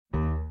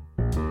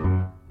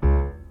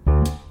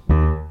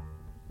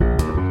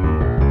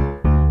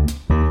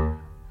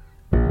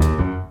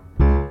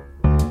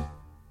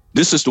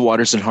This is the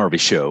Waters Harvey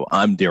Show.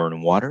 I'm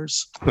Darren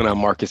Waters. And I'm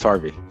Marcus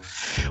Harvey.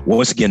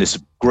 Once again, it's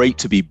great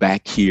to be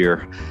back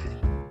here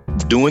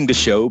doing the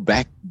show,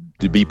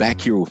 to be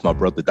back here with my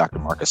brother, Dr.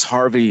 Marcus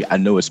Harvey. I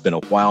know it's been a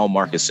while,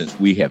 Marcus, since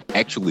we have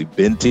actually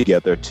been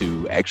together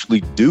to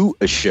actually do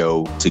a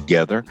show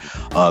together.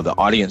 The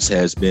audience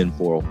has been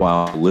for a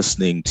while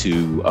listening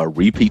to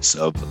repeats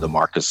of the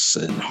Marcus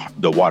and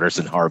the Waters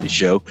and Harvey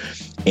Show.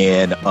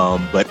 And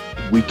but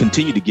we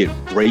continue to get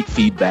great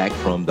feedback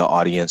from the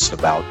audience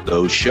about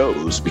those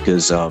shows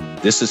because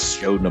this is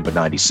show number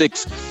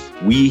 96.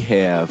 We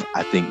have,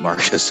 I think,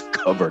 Marcus,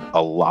 covered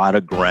a lot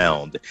of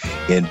ground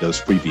in those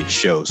previous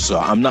shows. So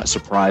I'm not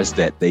surprised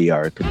that they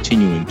are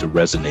continuing to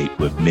resonate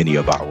with many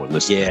of our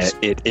listeners.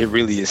 Yeah, it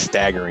really is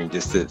staggering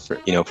just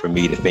for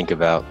me to think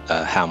about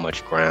how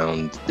much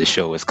ground the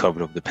show has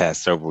covered over the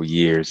past several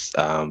years.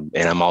 And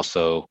I'm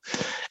also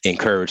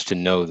encouraged to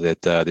know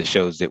that the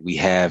shows that we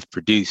have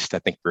produced, I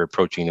think we're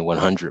approaching the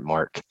 100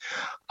 mark,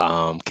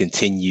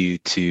 continue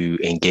to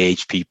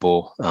engage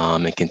people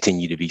and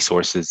continue to be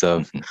sources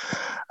of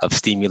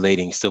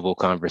stimulating civil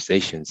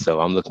conversations. So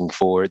I'm looking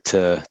forward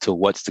to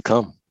what's to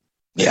come.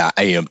 Yeah,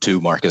 I am too,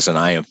 Marcus, and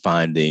I am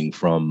finding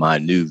from my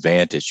new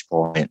vantage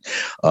point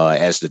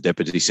as the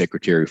Deputy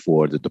Secretary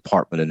for the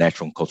Department of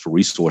Natural and Cultural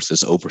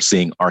Resources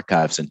overseeing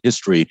archives and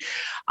history,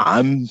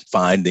 I'm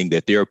finding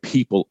that there are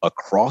people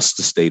across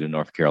the state of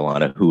North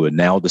Carolina who are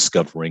now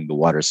discovering the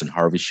Waters and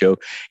Harvey Show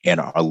and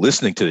are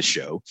listening to the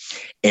show.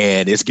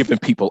 And it's giving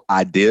people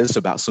ideas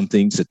about some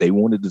things that they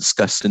want to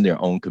discuss in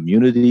their own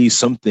community,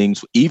 some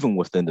things even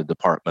within the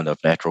Department of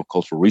Natural and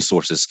Cultural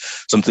Resources,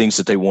 some things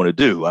that they want to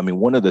do. I mean,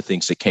 one of the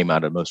things that came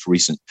out of the most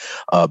recent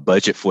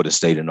budget for the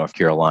state of North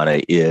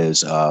Carolina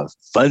is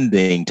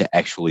funding to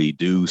actually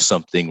do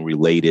something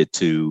related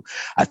to,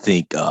 I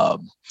think,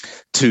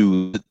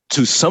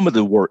 to some of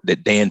the work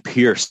that Dan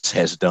Pierce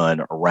has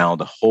done around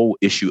the whole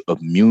issue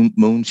of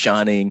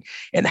moonshining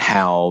and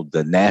how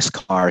the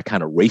NASCAR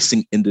kind of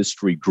racing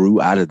industry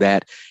grew out of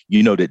that.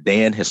 You know that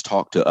Dan has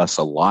talked to us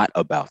a lot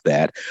about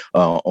that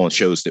on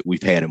shows that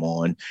we've had him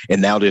on.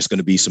 And now there's going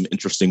to be some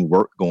interesting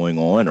work going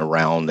on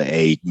around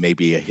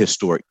maybe a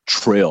historic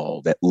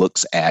trail that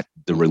looks at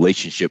the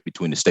relationship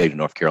between the state of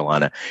North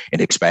Carolina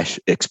and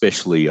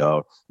especially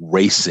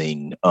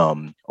racing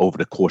over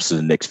the course of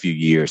the next few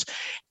years.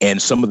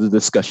 And some of the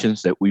discussions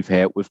that we've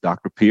had with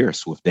Dr.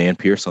 Pierce, with Dan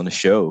Pierce on the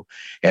show,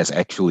 has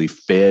actually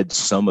fed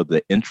some of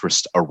the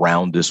interest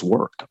around this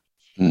work.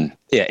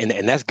 Yeah,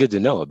 and that's good to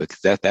know because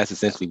that's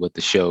essentially what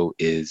the show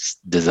is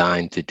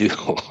designed to do,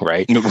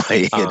 right?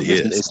 Right, it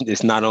is.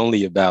 It's not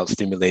only about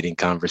stimulating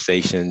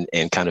conversation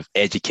and kind of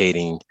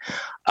educating,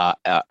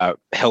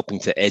 helping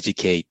to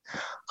educate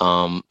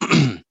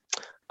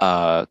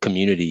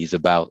communities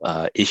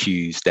about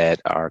issues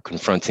that are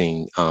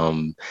confronting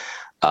them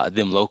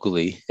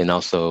locally and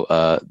also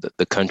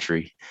the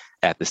country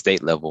at the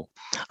state level,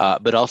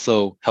 but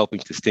also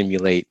helping to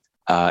stimulate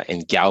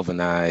and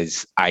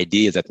galvanize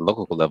ideas at the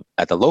local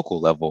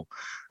level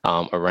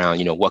around,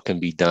 what can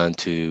be done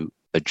to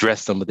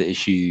address some of the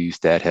issues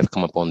that have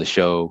come up on the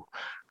show,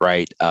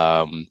 right?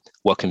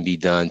 What can be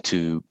done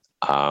to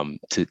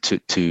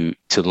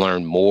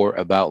learn more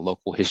about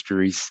local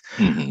histories,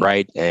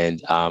 right? And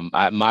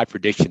my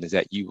prediction is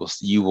that you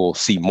will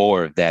see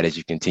more of that as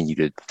you continue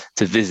to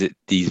visit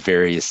these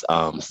various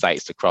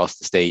sites across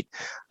the state,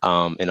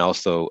 and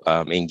also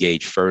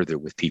engage further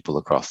with people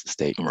across the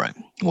state. Right.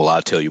 Well,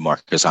 I'll tell you,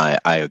 Marcus, I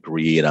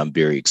agree, and I'm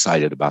very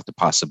excited about the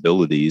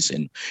possibilities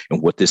and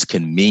what this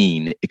can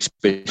mean,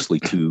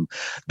 especially to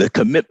the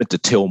commitment to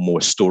tell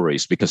more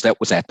stories, because that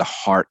was at the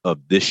heart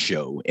of this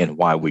show and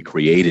why we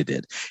created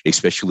it,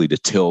 especially to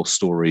tell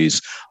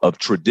stories of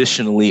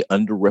traditionally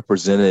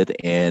underrepresented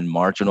and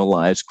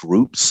marginalized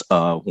groups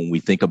when we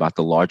think about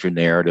the larger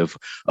narrative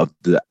of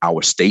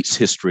our state's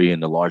history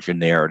and the larger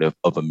narrative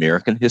of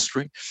American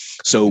history.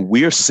 So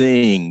we're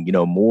seeing,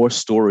 more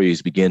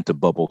stories begin to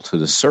bubble to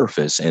the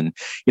surface. And,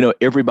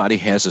 everybody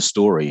has a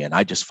story. And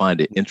I just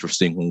find it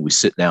interesting when we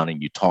sit down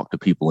and you talk to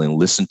people and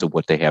listen to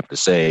what they have to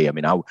say. I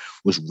mean, I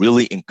was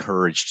really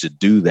encouraged to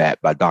do that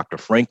by Dr.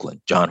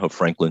 Franklin, John Hope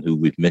Franklin, who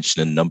we've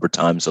mentioned a number of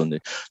times on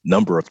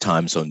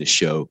the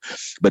show.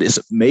 But it's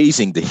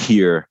amazing to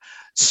hear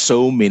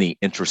so many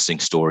interesting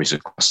stories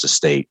across the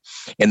state.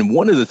 And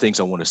one of the things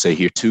I want to say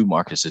here too,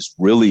 Marcus, is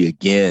really,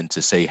 again,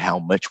 to say how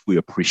much we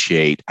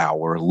appreciate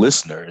our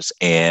listeners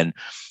and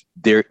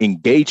their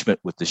engagement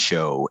with the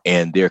show,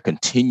 and they're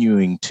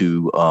continuing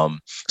to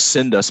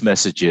send us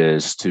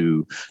messages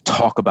to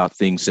talk about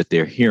things that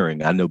they're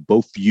hearing. I know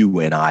both you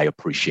and I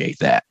appreciate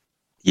that.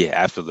 Yeah,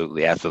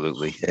 absolutely.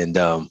 Absolutely. And,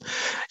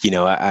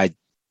 I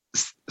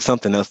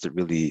something else that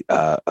really,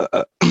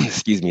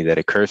 that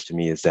occurs to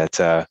me is that,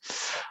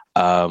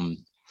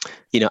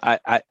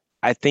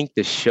 I think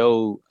the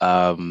show,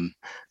 to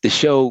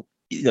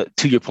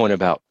your point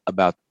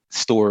about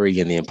story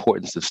and the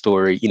importance of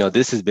story,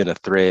 this has been a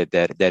thread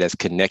that has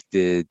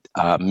connected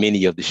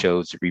many of the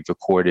shows that we've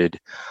recorded,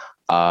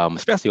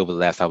 especially over the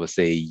last, I would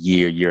say,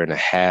 year and a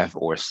half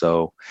or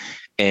so.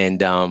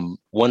 And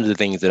one of the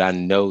things that I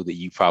know that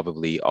you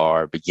probably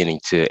are beginning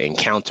to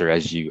encounter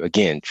as you,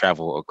 again,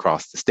 travel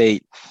across the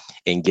state,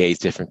 engage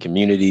different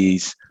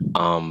communities,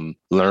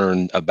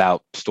 learn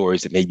about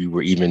stories that maybe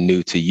were even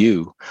new to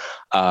you,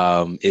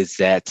 is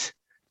that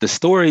the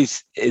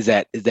stories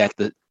the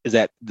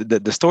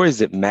stories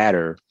that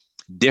matter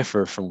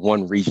differ from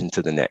one region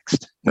to the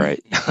next,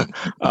 right?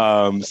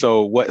 What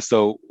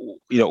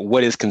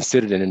is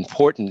considered an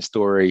important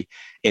story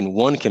in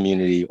one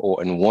community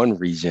or in one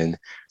region,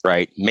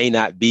 right, may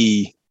not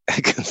be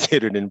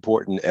considered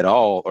important at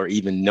all or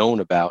even known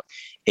about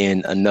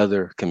in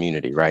another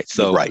community, right?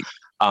 So, right.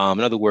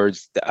 In other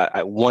words,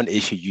 one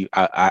issue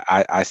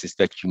I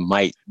suspect you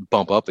might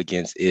bump up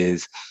against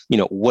is,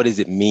 what does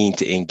it mean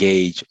to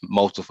engage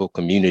multiple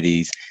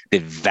communities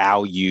that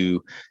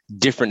value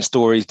different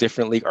stories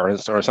differently, or in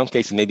some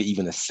cases, maybe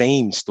even the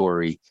same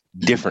story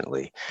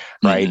differently,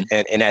 right?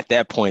 Mm-hmm. And at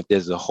that point,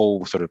 there's a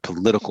whole sort of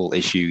political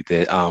issue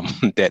that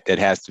that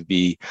has to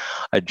be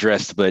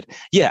addressed. But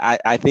yeah,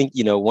 I think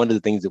one of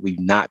the things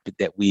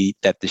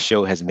that the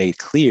show has made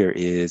clear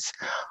is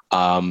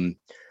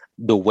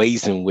the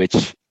ways in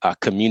which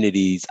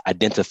communities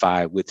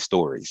identify with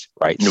stories,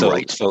 right?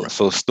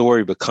 So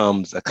story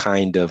becomes a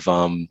kind of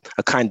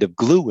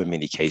glue in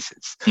many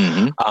cases,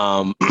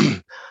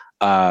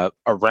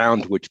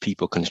 around which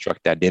people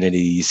construct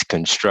identities,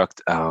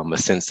 construct a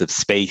sense of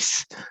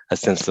space, a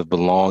sense of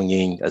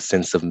belonging, a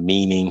sense of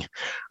meaning,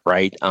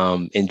 right?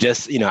 And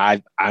just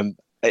there's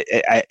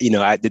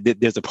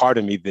a part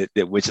of me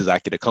that wishes I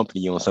could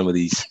accompany you on some of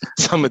these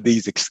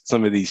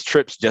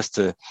trips just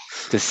to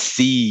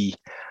see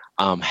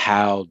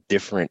how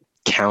different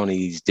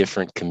counties,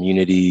 different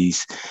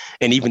communities,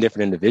 and even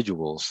different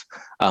individuals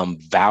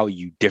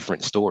value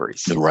different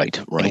stories. Right.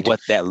 And what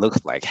that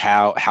looks like,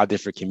 how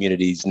different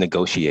communities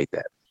negotiate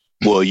that.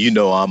 Well,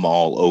 I'm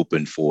all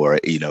open for,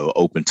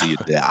 open to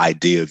the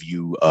idea of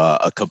you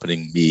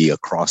accompanying me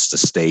across the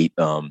state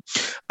in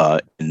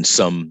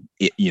some,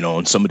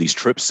 on some of these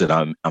trips that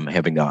I'm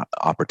having an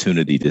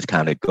opportunity to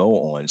kind of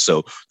go on.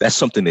 So that's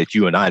something that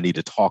you and I need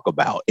to talk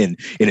about. And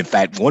in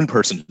fact, one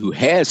person who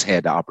has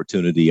had the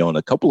opportunity on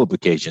a couple of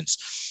occasions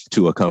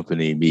to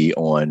accompany me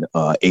on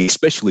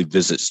especially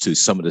visits to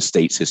some of the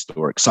state's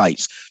historic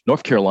sites.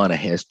 North Carolina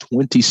has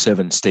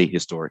 27 state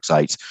historic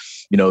sites.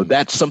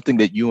 That's something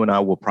that you and I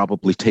will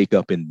probably take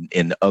up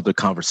in other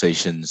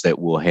conversations that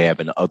we'll have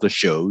in other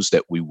shows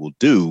that we will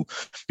do,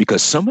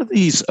 because some of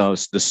these,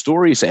 the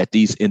stories at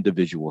these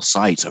individual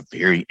sites are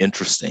very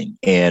interesting.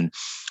 And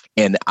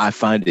I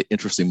find it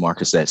interesting,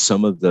 Marcus, that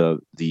some of the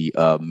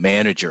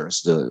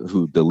managers,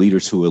 the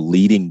leaders who are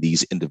leading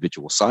these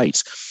individual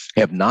sites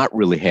have not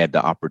really had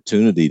the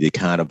opportunity to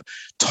kind of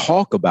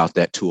talk about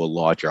that to a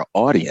larger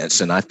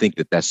audience. And I think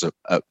that that's an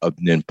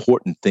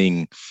important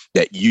thing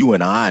that you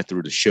and I,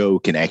 through the show,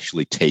 can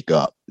actually take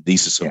up.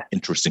 These are some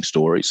interesting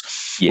stories.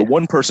 Yeah. But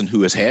one person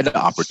who has had the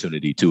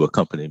opportunity to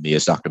accompany me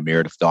is Dr.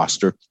 Meredith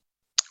Doster,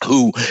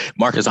 who,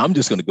 Marcus, I'm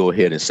just going to go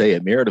ahead and say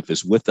it. Meredith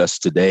is with us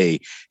today.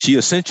 She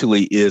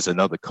essentially is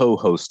another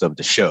co-host of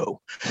the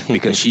show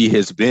because she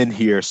has been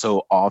here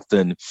so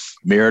often.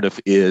 Meredith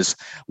is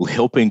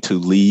helping to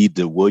lead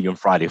the William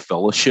Friday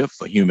Fellowship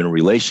for Human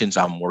Relations.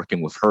 I'm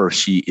working with her.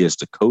 She is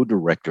the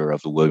co-director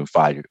of the William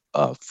Friday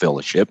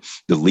Fellowship,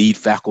 the lead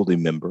faculty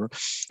member.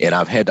 And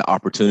I've had the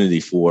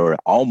opportunity for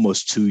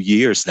almost 2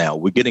 years now.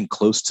 We're getting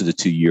close to the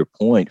 2-year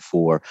point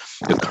for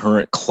the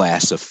current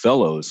class of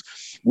fellows.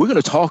 We're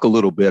going to talk a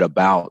little bit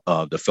about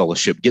the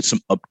fellowship, get some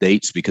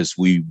updates, because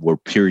we were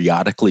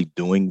periodically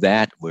doing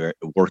that. We're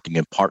working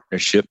in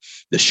partnership.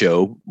 The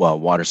show,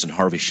 Waters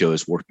Harvey Show,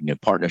 is working in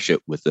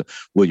partnership with the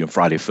William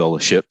Friday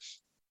Fellowship.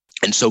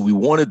 And so we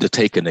wanted to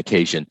take an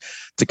occasion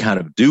to kind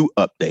of do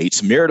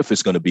updates. Meredith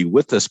is going to be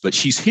with us, but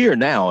she's here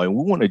now, and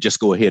we want to just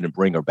go ahead and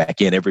bring her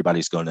back in.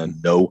 Everybody's going to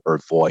know her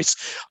voice.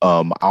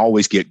 I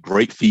always get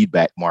great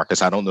feedback,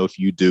 Marcus. I don't know if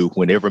you do.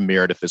 Whenever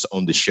Meredith is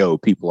on the show,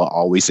 people are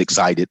always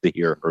excited to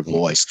hear her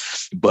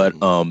voice. But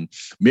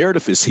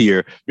Meredith is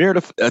here.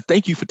 Meredith,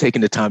 thank you for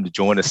taking the time to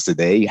join us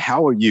today.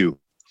 How are you?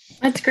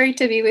 It's great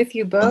to be with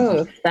you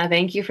both.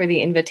 Thank you for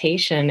the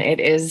invitation. It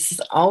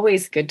is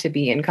always good to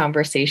be in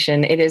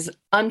conversation. It is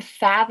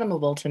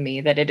unfathomable to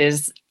me that it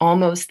is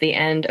almost the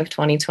end of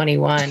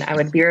 2021. I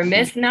would be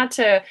remiss not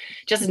to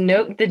just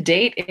note the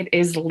date. It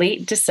is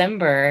late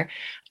December,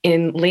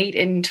 late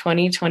in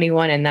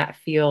 2021, and that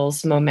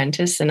feels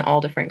momentous in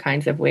all different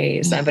kinds of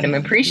ways. But I'm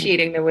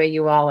appreciating the way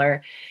you all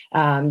are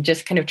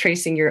just kind of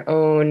tracing your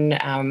own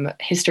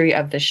history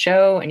of the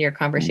show and your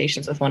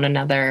conversations with one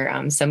another.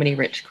 So many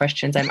rich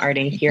questions I'm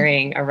already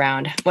hearing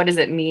around what does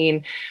it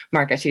mean,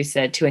 Marcus, you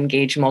said, to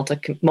engage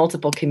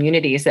multiple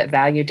communities that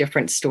value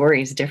different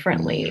stories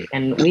differently.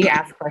 And we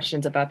ask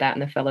questions about that in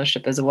the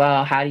fellowship as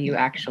well. How do you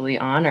actually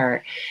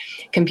honor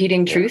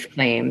competing truth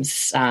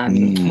claims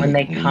when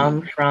they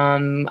come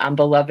from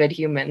beloved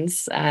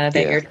humans that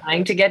you're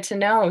trying to get to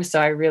know.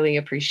 So I really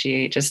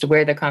appreciate just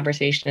where the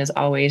conversation is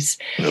always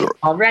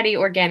already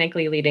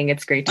organically leading.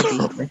 It's great to be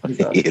here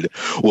with you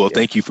both. Well,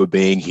 thank you for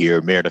being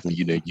here, Meredith.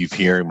 You've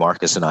heard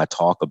Marcus and I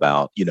talk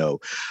about,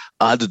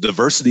 the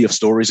diversity of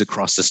stories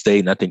across the state.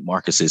 And I think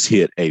Marcus has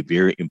hit a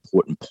very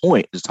important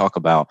point to talk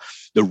about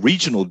the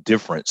regional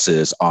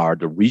differences are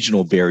the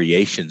regional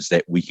variations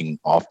that we can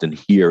often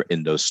hear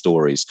in those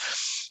stories.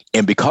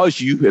 And because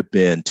you have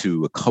been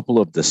to a couple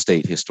of the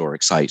state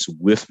historic sites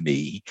with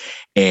me,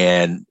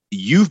 and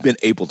you've been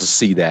able to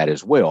see that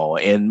as well.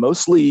 And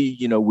mostly,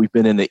 we've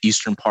been in the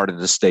eastern part of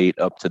the state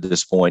up to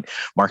this point.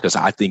 Marcus,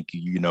 I think,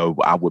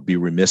 I would be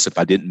remiss if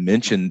I didn't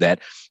mention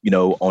that,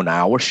 on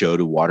our show,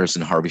 the Waters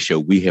and Harvey Show,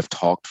 we have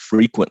talked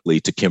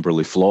frequently to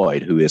Kimberly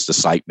Floyd, who is the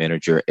site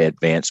manager at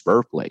Vance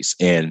Birthplace.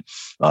 And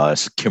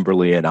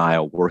Kimberly and I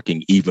are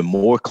working even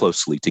more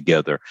closely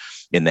together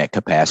in that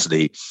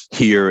capacity.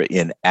 Here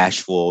in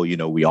Asheville,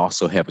 we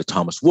also have the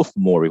Thomas Wolfe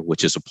Memorial,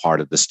 which is a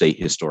part of the state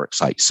historic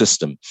site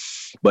system.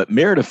 But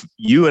Meredith,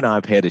 you and I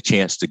have had a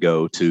chance to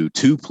go to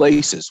two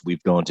places.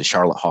 We've gone to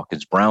Charlotte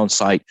Hawkins Brown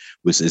site,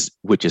 which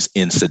is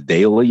in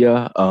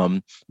Sedalia,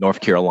 North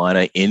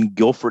Carolina, in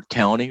Guilford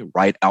County,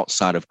 right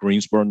outside of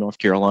Greensboro, North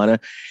Carolina.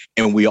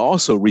 And we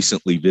also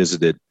recently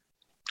visited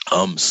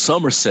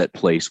Somerset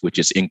Place, which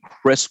is in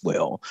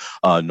Creswell,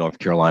 North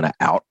Carolina,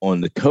 out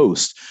on the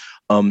coast.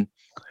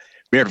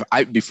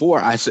 Meredith, before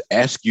I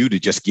ask you to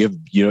just give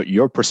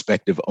your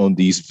perspective on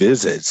these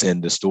visits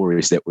and the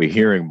stories that we're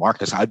hearing,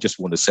 Marcus, I just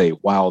want to say,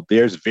 while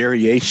there's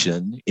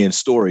variation in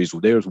stories,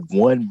 there's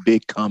one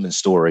big common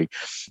story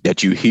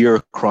that you hear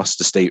across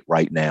the state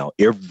right now.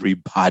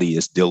 Everybody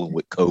is dealing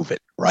with COVID,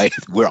 right?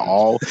 We're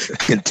all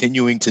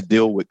continuing to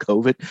deal with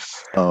COVID.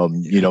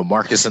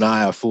 Marcus and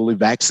I are fully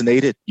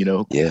vaccinated,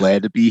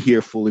 glad to be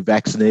here, fully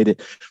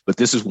vaccinated. But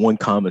this is one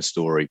common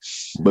story.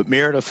 But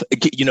Meredith,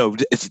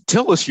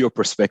 tell us your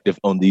perspective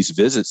on these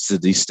visits to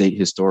these state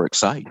historic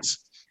sites.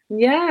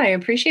 Yeah, I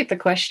appreciate the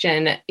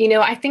question.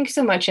 I think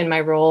so much in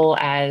my role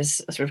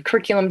as a sort of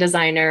curriculum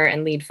designer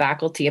and lead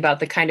faculty about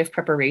the kind of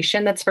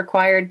preparation that's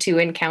required to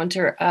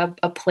encounter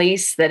a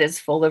place that is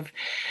full of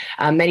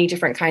many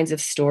different kinds of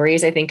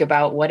stories. I think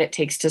about what it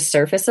takes to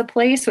surface a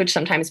place, which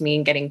sometimes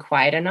means getting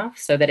quiet enough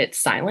so that its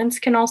silence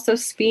can also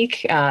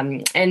speak.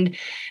 And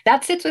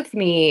that sits with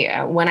me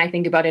when I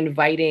think about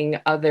inviting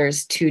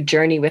others to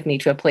journey with me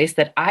to a place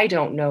that I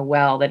don't know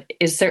well, that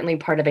is certainly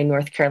part of a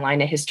North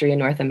Carolina history and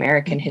North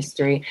American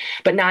history,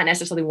 but not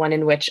necessarily one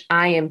in which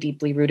I am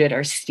deeply rooted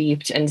or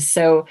steeped. And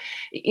so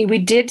we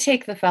did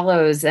take the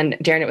fellows, and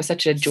Darren, it was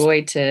such a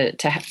joy to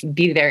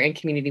be there in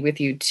community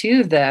with you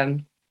to the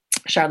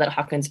Charlotte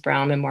Hawkins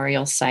Brown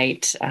Memorial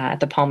Site at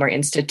the Palmer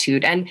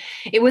Institute. And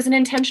it was an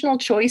intentional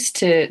choice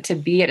to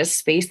be at a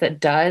space that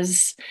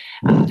does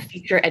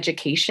feature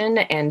education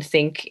and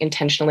think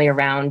intentionally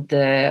around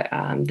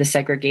the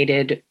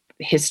segregated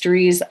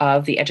histories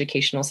of the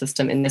educational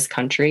system in this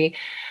country.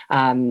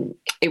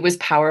 It was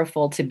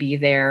powerful to be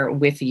there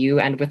with you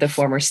and with a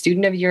former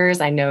student of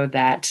yours. I know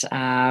that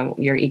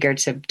you're eager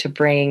to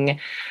bring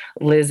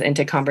Liz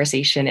into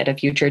conversation at a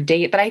future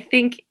date. But I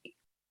think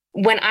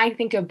when I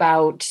think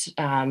about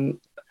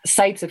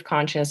sites of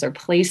conscience or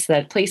places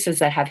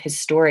that have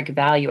historic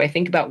value, I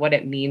think about what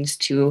it means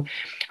to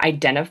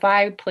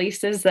identify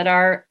places that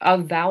are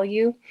of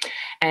value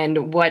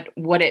and what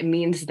it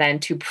means then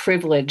to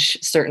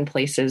privilege certain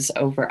places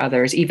over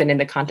others, even in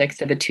the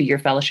context of a 2-year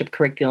fellowship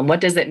curriculum. What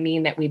does it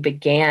mean that we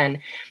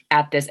began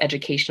at this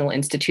educational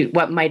institute?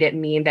 What might it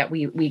mean that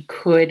we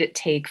could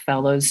take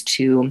fellows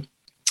to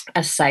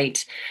a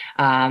site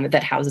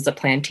that houses a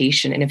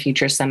plantation in a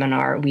future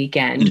seminar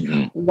weekend?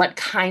 Mm-hmm. What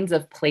kinds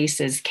of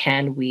places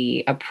can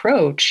we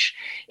approach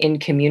in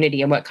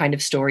community, and what kind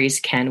of stories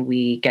can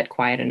we get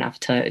quiet enough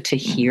to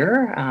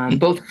hear,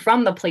 both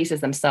from the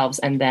places themselves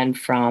and then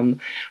from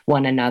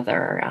one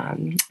another?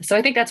 So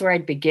I think that's where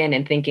I'd begin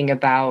in thinking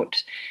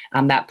about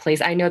that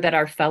place. I know that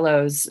our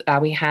fellows,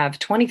 we have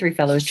 23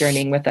 fellows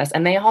journeying with us,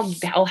 and they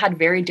all had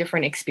very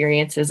different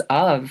experiences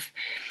of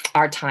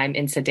our time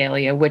in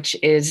Sedalia, which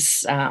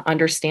is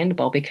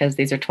understandable because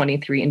these are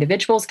 23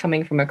 individuals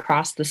coming from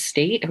across the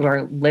state who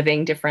are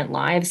living different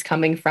lives,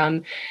 coming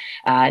from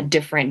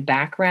different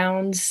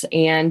backgrounds,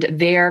 and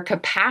their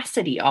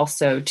capacity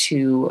also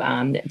to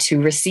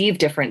receive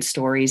different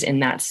stories in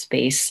that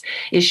space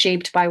is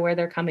shaped by where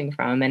they're coming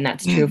from, and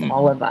that's true of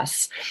all of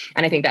us.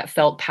 And I think that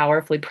felt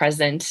powerfully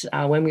present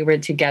when we were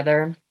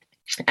together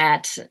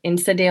in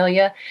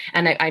Sedalia,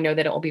 and I know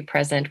that it will be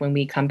present when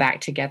we come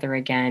back together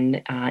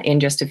again in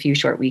just a few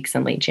short weeks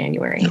in late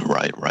January.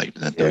 Right.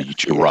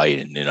 You're right.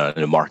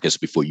 And Marcus,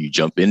 before you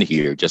jump in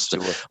here, just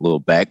a little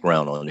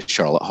background on the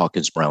Charlotte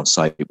Hawkins Brown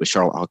site. It was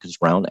Charlotte Hawkins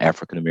Brown,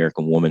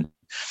 African-American woman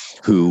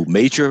who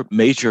major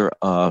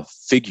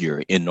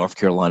figure in North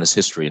Carolina's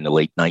history in the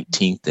late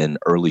 19th and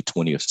early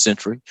 20th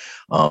century,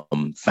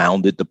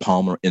 founded the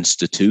Palmer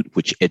Institute,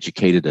 which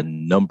educated a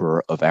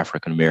number of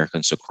African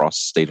Americans across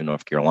the state of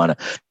North Carolina.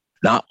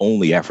 not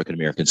only African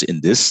Americans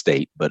in this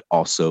state, but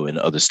also in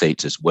other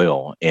states as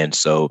well. And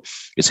so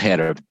it's had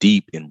a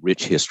deep and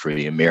rich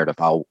history. And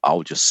Meredith,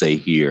 I'll just say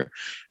here,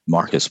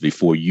 Marcus,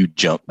 before you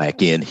jump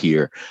back in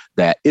here,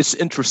 that it's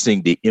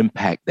interesting the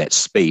impact that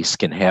space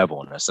can have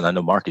on us. And I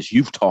know, Marcus,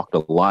 you've talked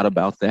a lot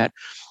about that,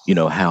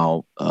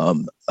 how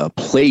a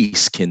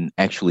place can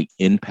actually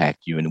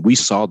impact you. And we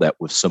saw that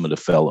with some of the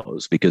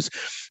fellows, because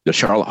the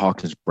Charlotte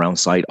Hawkins Brown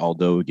site,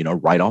 although,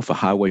 right off of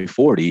Highway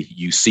 40,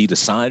 you see the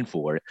sign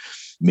for it.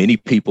 Many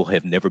people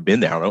have never been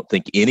there. I don't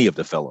think any of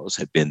the fellows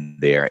have been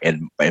there.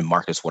 And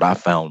Marcus, what I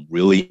found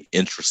really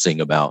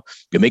interesting about,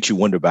 it makes you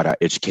wonder about our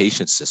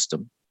education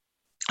system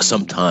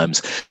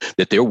sometimes,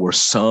 that there were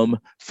some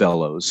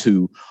fellows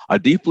who are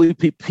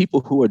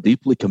people who are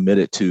deeply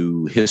committed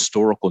to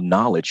historical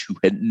knowledge, who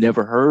had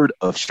never heard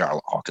of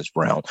Charlotte Hawkins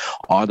Brown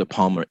or the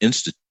Palmer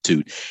Institute,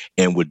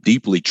 and were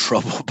deeply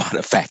troubled by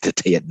the fact that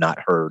they had not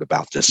heard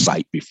about this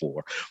site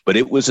before. But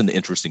it was an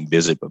interesting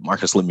visit. But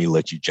Marcus,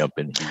 let you jump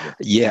in here.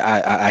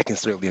 Yeah, I can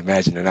certainly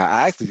imagine. And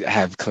I actually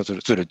have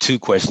sort of two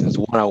questions.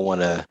 One, I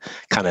want to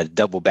kind of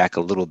double back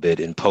a little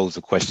bit and pose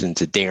a question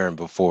to Darren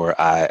before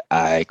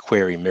I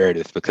query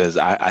Meredith, because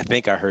I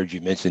think I heard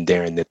you mention,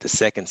 Darren, that the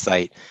second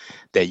site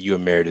that you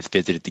and Meredith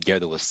visited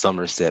together was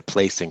Somerset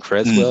Place in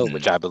Creswell,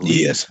 which I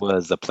believe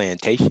was a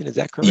plantation. Is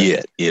that correct?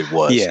 Yeah, it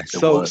was. Yeah.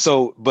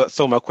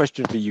 So my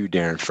question for you,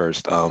 Darren,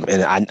 first,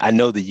 and I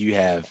know that you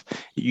have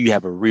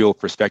a real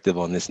perspective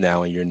on this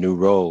now in your new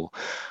role,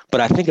 but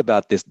I think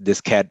about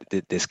this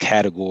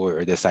category,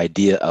 or this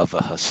idea of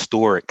a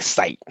historic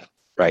site,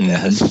 right? A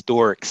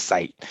historic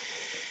site.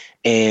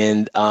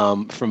 And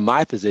from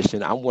my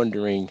position, I'm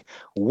wondering,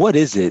 what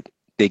is it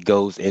that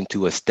goes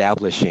into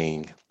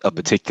establishing a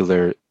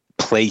particular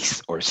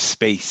place or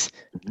space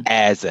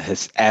as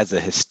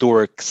a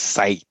historic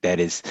site that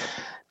is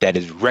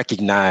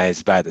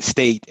recognized by the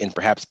state and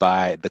perhaps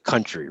by the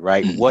country,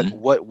 right?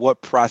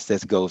 What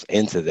process goes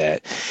into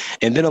that?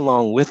 And then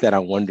along with that,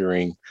 I'm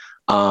wondering,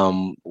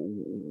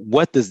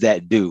 what does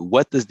that do?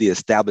 What does the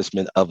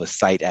establishment of a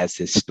site as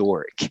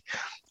historic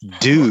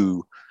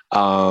do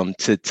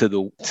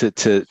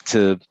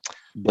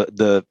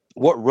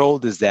what role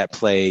does that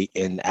play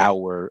in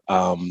our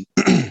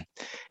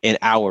in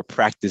our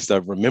practice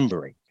of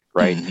remembering,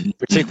 right?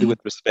 Particularly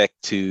with respect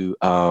to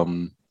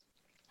North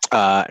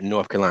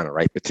Carolina,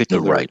 right?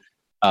 Particular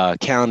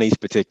counties,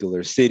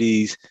 particular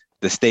cities,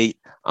 the state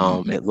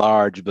at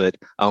large. But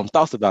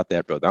thoughts about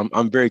that, brother?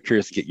 I'm very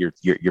curious to get your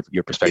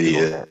perspective.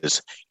 It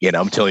is.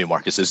 I'm telling you,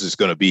 Marcus, this is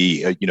going to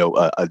be a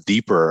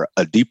deeper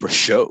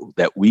show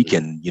that we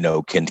can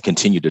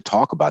continue to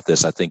talk about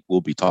this. I think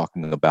we'll be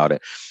talking about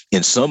it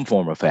in some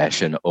form or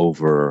fashion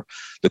over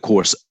the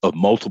course of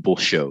multiple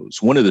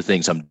shows. One of the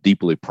things I'm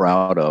deeply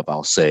proud of,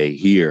 I'll say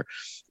here,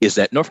 is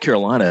that North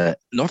Carolina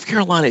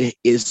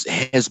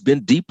has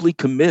been deeply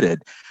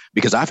committed,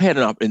 because I've had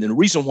and the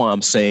reason why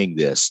I'm saying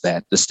this,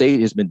 that the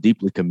state has been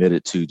deeply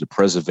committed to the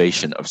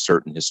preservation of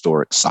certain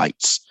historic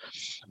sites.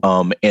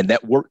 And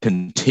that work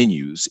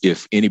continues.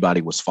 If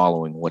anybody was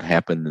following what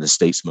happened in the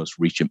state's most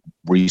recent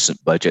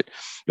budget,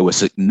 there was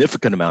a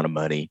significant amount of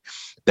money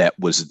that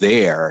was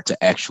there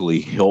to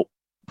actually help,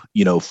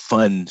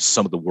 fund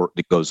some of the work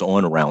that goes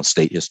on around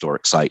state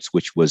historic sites,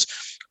 which was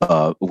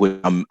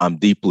I'm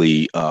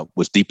deeply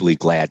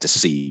glad to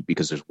see,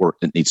 because there's work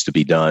that needs to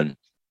be done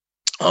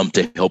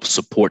to help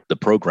support the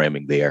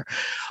programming there.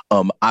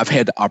 I've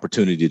had the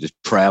opportunity to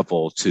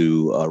travel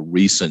to a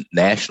recent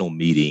national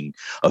meeting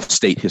of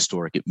state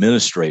historic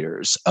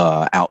administrators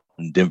out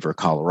in Denver,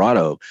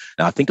 Colorado.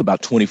 Now, I think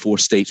about 24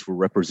 states were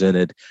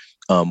represented.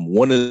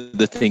 One of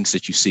the things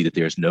that you see that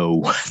there is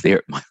no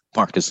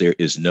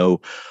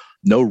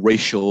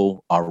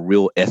racial or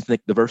real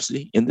ethnic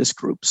diversity in this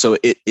group. So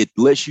it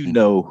lets you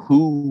know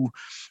who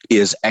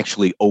is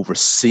actually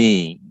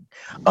overseeing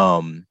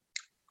the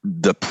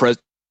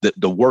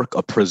work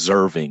of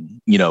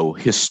preserving,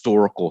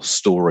 historical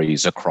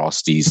stories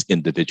across these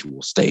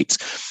individual states.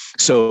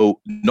 So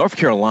North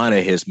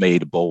Carolina has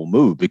made a bold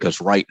move,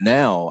 because right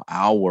now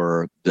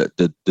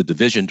the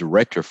division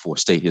director for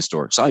state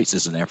historic sites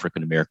is an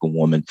African-American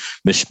woman,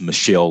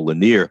 Michelle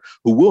Lanier,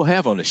 who we'll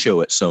have on the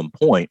show at some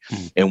point.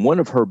 And one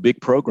of her big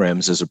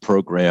programs is a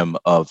program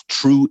of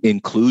true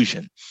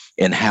inclusion,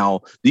 and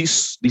how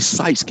these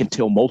sites can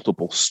tell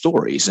multiple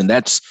stories. And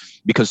that's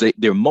because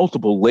there are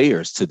multiple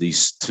layers to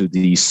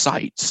these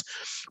sites.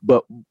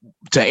 But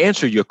to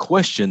answer your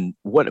question,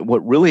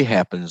 what really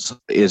happens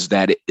is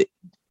that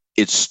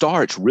it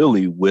starts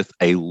really with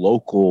a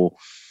local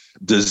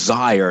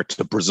desire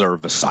to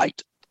preserve a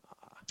site.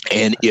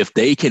 And if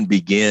they can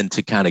begin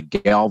to kind of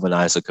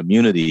galvanize a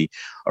community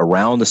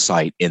around the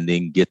site, and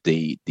then get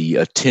the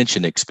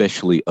attention,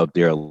 especially of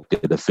their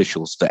elected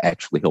officials, to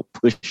actually help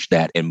push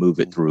that and move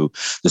it through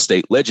the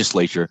state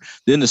legislature,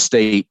 then the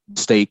state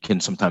can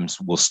sometimes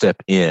will step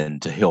in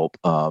to help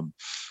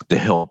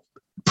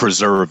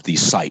preserve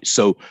these sites.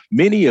 So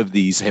many of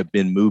these have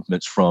been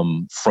movements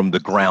from the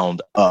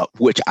ground up,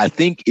 which I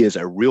think is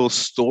a real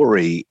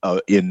story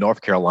in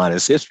North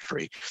Carolina's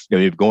history.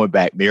 Going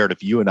back,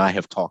 Meredith, you and I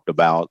have talked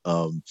about,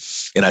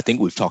 and I think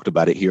we've talked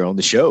about it here on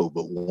the show,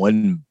 but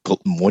one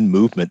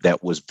movement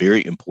that was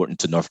very important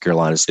to North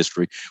Carolina's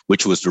history,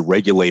 which was the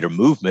regulator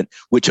movement,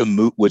 which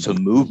was a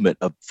movement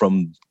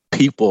from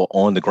people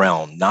on the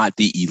ground, not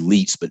the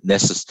elites, but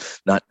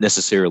not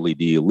necessarily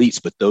the elites,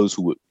 but those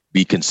who would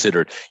be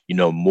considered,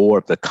 more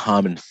of the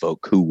common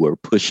folk who were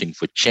pushing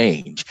for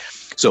change.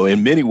 So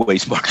in many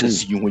ways,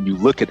 Marcus, when you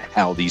look at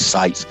how these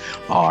sites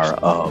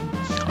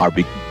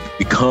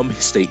become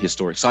state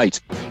historic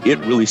sites, it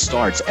really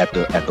starts at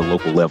the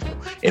local level,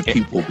 and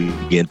people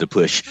begin to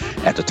push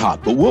at the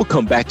top. But we'll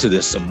come back to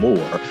this some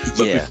more.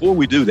 But before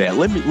we do that,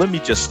 let me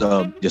just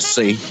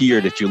say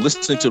here that you're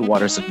listening to the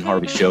Waters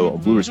Harvey Show on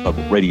Blue Ridge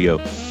Public Radio.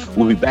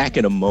 We'll be back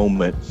in a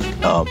moment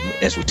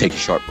as we take a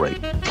short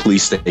break.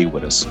 Please stay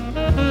with us.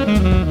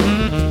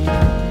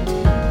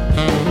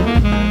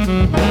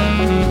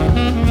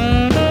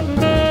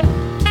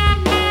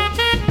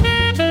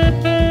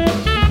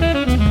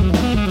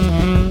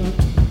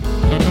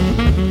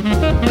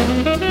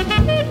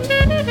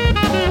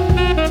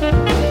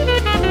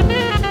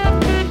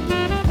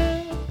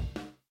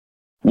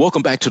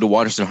 Welcome back to the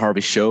Waters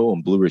Harvey Show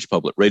on Blue Ridge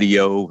Public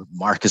Radio.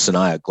 Marcus and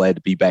I are glad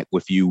to be back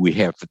with you. We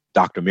have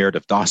Dr.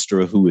 Meredith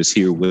Dostra, who is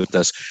here with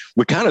us.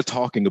 We're kind of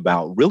talking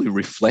about really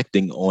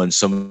reflecting on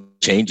some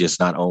changes,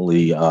 not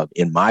only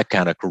in my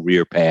kind of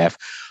career path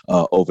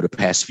over the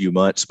past few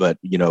months, but,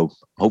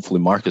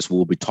 hopefully Marcus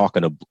will be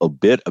talking a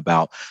bit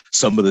about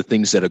some of the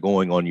things that are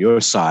going on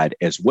your side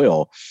as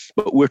well.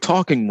 But we're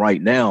talking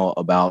right now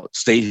about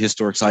state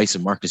historic sites.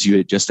 And Marcus, you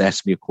had just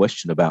asked me a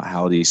question about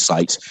how these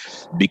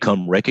sites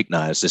become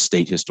recognized as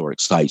state historic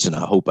sites. And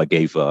I hope I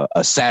gave a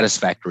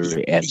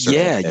satisfactory answer.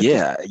 Yeah.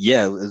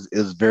 It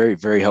was very,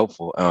 very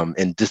helpful.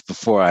 And just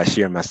before I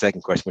share my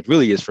second question, which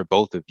really is for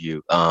both of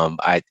you,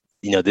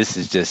 this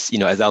is just,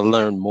 as I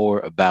learn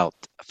more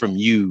from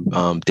you,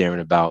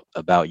 Darren,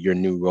 about your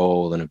new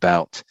role and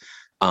about,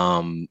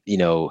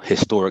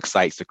 historic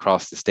sites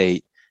across the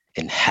state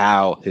and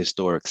how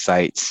historic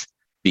sites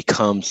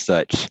become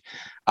such.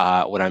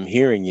 What I'm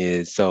hearing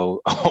is,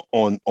 so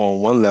on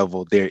one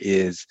level, there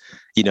is,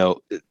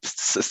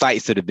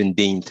 sites that have been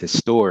deemed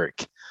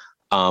historic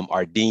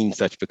are deemed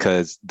such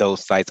because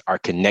those sites are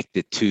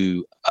connected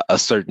to a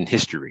certain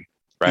history,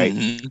 right?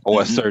 Mm-hmm.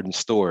 Or a certain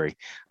story.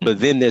 But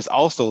then there's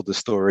also the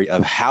story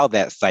of how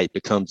that site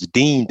becomes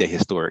deemed a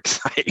historic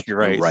site,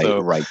 right?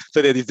 Right.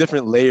 So there are these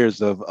different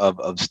layers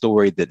of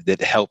story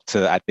that help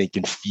to, I think,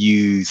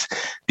 infuse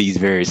these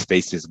various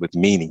spaces with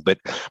meaning.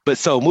 But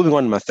so moving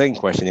on to my second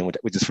question,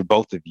 which is for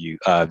both of you,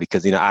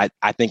 because,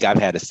 I think I've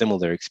had a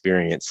similar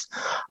experience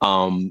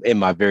in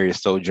my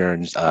various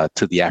sojourns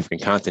to the African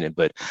continent.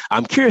 But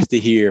I'm curious to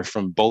hear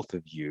from both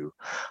of you,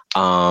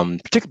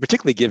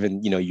 particularly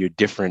given, your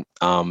different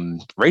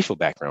racial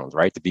backgrounds,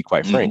 right? To be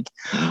quite frank,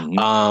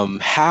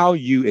 how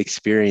you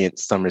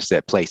experience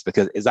Somerset Place,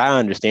 because as I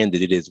understand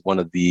it, it is one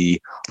of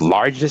the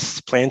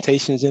largest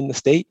plantations in the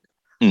state.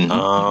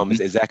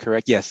 Is that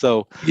correct? Yeah.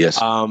 So yes.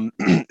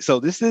 So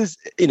this is,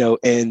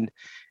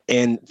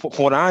 and from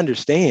what I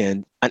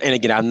understand, and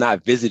again, I've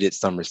not visited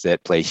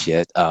Somerset Place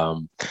yet,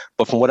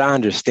 but from what I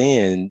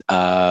understand,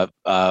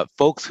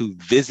 folks who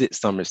visit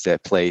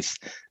Somerset Place,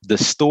 the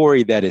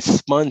story that is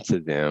spun to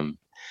them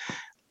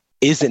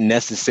isn't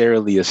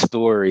necessarily a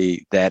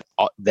story that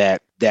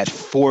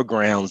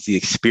foregrounds the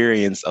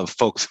experience of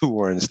folks who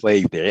were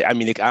enslaved there. I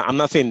mean, I'm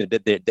not saying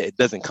that it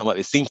doesn't come up.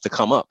 It seems to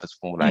come up, as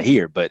from what I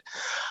hear. But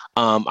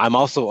I'm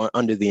also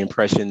under the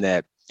impression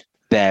that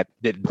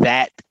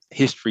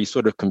history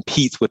sort of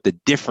competes with the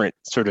different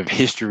sort of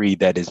history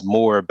that is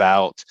more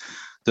about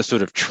the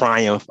sort of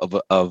triumph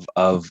of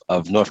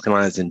North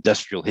Carolina's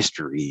industrial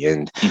history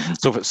and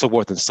so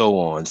forth and so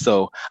on.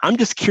 So I'm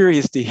just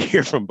curious to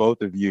hear from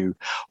both of you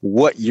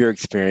what your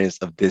experience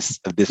of this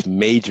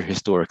major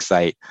historic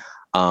site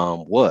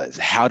was.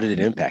 How did it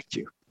impact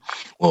you?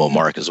 Well,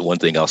 Marcus, one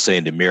thing I'll say,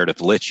 and to Meredith,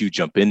 let you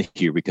jump in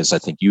here, because I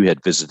think you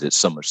had visited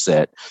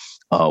Somerset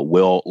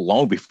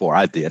long before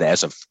I did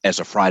as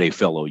a Friday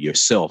Fellow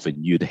yourself,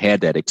 and you'd had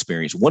that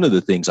experience. One of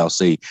the things I'll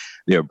say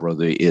there,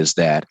 brother, is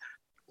that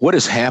what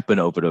has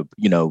happened over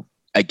the,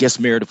 I guess,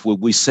 Meredith,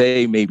 would we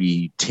say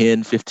maybe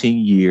 10,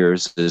 15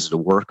 years is the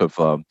work of,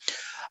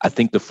 I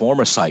think the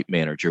former site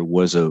manager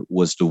was the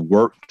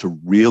work to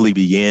really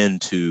begin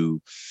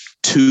to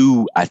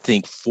I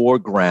think,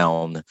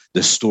 foreground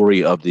the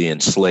story of the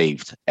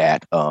enslaved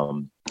at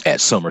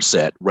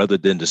Somerset rather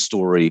than the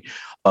story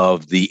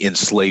of the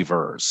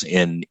enslavers.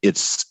 And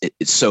it's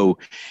so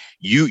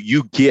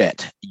you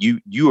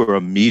are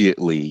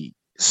immediately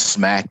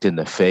smacked in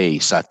the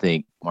face, I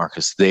think,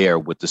 Marcus, there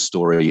with the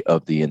story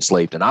of the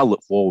enslaved. And I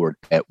look forward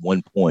at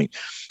one point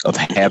of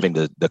having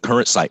the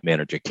current site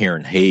manager,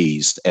 Karen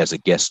Hayes, as a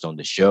guest on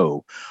the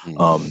show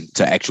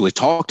to actually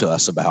talk to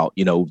us about,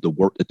 the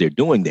work that they're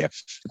doing there.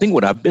 I think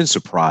what I've been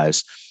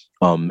surprised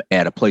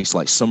at a place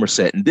like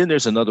Somerset. And then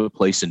there's another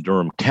place in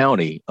Durham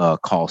County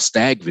called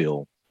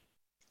Stagville,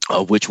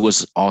 which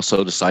was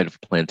also the site of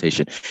a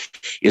plantation,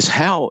 is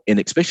how, and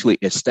especially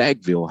at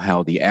Stagville,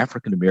 how the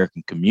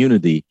African-American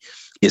community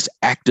is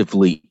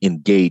actively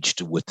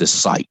engaged with the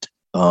site.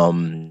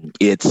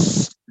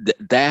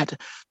 That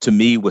to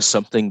me was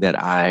something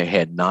that I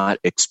had not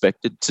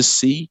expected to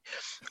see.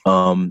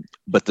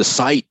 But the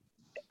site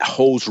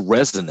holds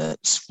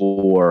resonance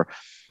for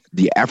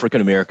the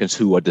African Americans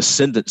who are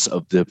descendants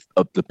of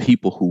the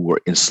people who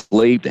were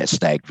enslaved at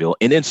Stagville.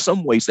 And in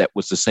some ways, that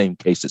was the same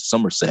case at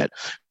Somerset.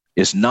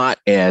 It's not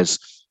as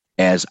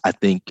I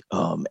think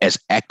as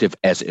active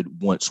as it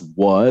once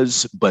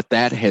was, but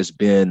that has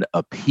been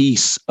a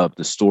piece of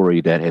the story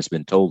that has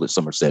been told at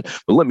Somerset.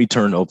 But let me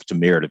turn over to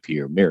Meredith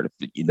here. Meredith,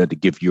 to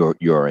give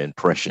your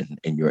impression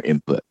and your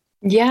input.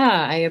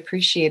 Yeah, I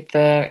appreciate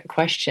the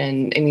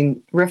question. I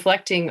mean,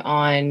 reflecting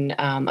on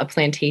a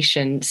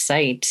plantation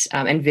site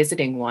and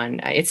visiting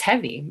one, it's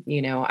heavy.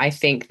 I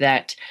think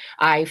that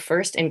I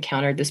first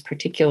encountered this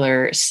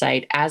particular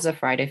site as a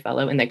Friday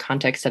Fellow in the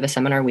context of a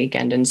seminar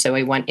weekend. And so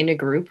I went in a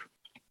group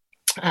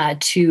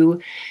to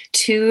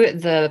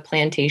the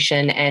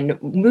plantation and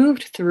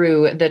moved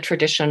through the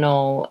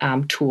traditional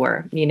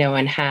tour,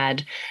 and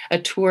had a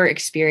tour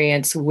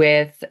experience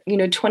with,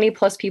 20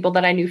 plus people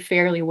that I knew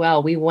fairly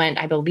well. We went,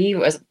 I believe it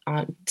was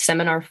on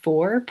seminar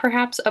 4,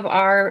 perhaps, of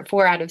our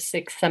 4 out of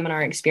 6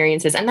 seminar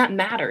experiences. And that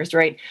matters,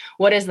 right?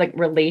 What is the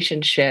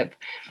relationship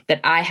that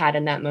I had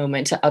in that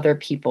moment to other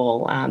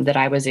people that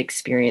I was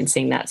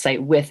experiencing that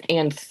site with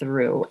and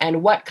through?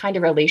 And what kind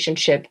of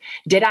relationship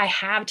did I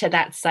have to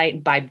that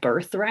site by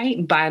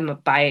birthright,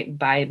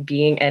 by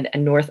being a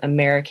North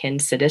American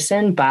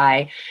citizen,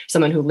 by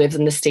someone who lives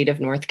in the state of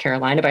North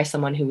Carolina, by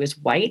someone who is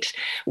white?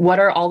 What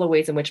are all the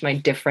ways in which my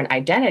different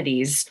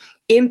identities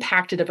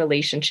impacted the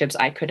relationships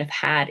I could have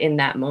had in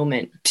that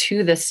moment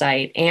to the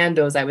site and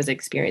those I was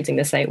experiencing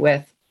the site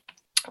with?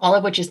 All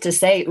of which is to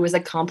say, it was a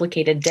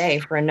complicated day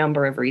for a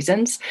number of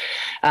reasons.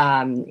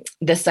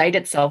 The site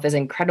itself is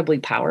incredibly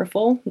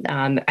powerful.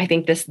 I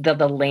think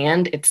the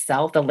land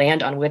itself, the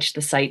land on which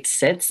the site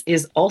sits,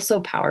 is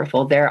also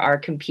powerful. There are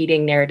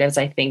competing narratives,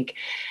 I think,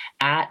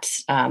 at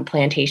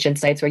plantation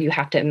sites where you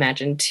have to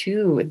imagine,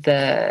 too,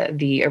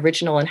 the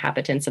original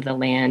inhabitants of the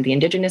land, the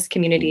indigenous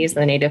communities,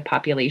 the native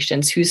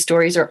populations, whose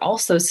stories are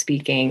also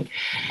speaking.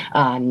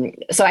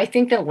 So I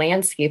think the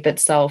landscape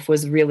itself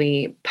was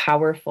really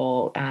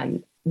powerful.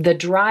 The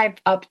drive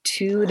up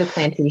to the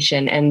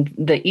plantation and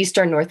the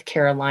Eastern North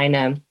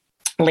Carolina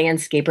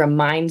landscape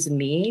reminds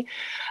me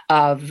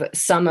of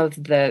some of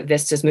the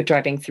vistas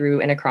driving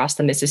through and across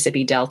the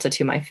Mississippi Delta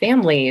to my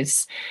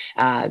family's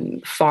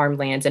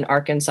farmlands in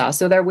Arkansas.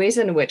 So there are ways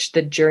in which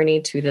the journey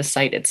to the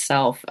site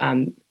itself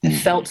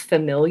felt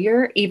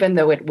familiar, even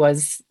though it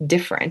was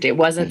different. It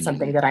wasn't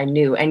something that I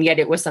knew, and yet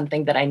it was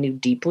something that I knew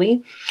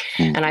deeply.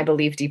 And I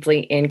believe deeply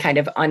in kind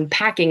of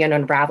unpacking and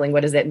unraveling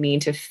what does it mean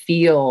to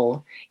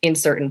feel in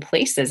certain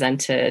places and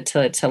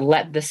to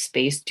let the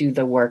space do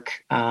the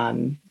work,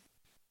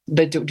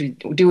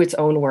 do its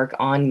own work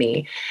on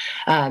me.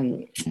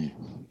 And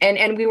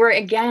we were,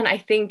 again, I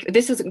think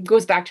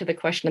goes back to the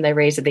question that I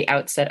raised at the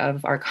outset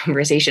of our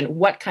conversation.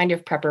 What kind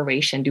of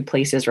preparation do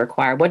places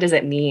require? What does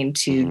it mean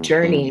to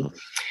journey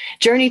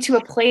to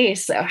a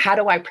place? How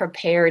do I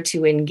prepare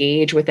to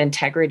engage with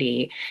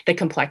integrity the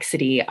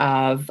complexity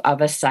of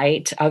a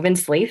site of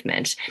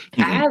enslavement?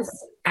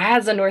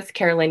 As a North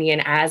Carolinian,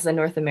 as a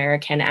North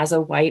American, as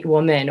a white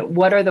woman,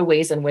 what are the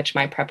ways in which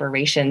my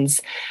preparations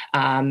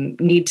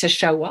need to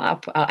show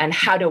up? And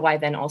how do I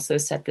then also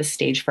set the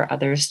stage for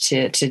others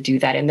to do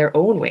that in their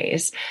own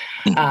ways?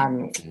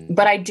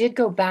 But I did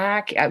go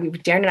back.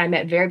 Darren and I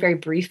met very, very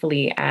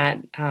briefly at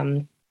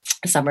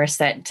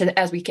Somerset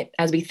as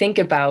we think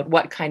about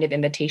what kind of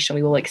invitation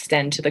we will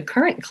extend to the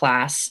current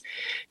class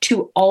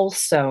to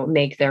also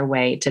make their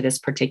way to this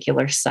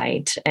particular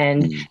site.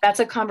 And that's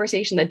a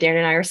conversation that Darren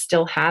and I are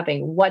still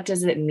having. What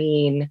does it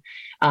mean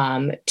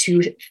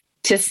to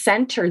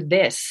center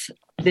this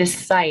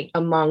site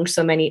among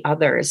so many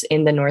others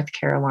in the North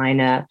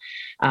Carolina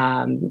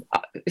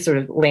sort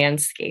of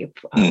landscape?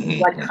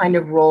 What kind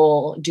of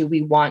role do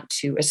we want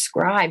to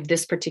ascribe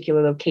this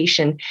particular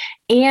location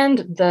and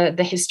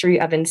the history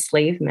of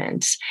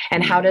enslavement?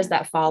 And how does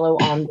that follow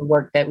on the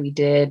work that we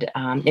did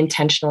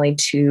intentionally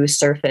to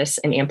surface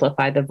and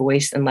amplify the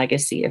voice and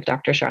legacy of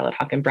Dr. Charlotte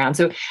Hawken Brown?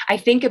 So I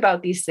think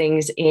about these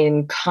things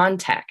in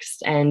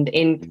context and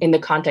in the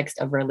context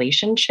of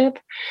relationship.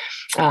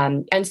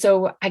 And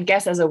so I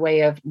guess as a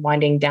way of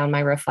winding down my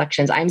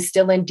reflections, I'm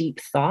still in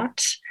deep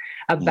thought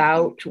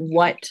about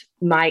what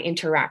my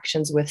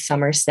interactions with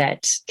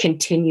Somerset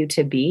continue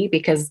to be,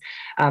 because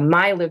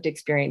my lived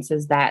experience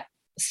is that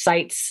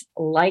sites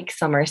like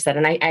Somerset,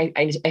 and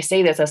I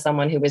say this as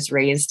someone who was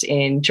raised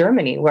in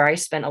Germany, where I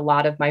spent a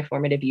lot of my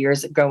formative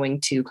years going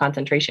to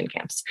concentration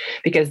camps,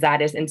 because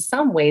that is in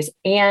some ways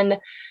a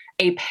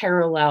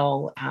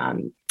parallel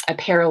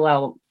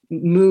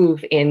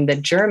move in the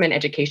German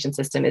education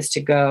system is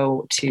to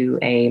go to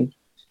a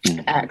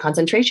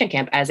concentration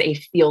camp as a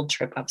field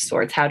trip of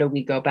sorts. How do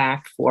we go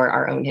back for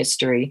our own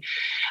history?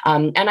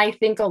 And I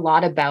think a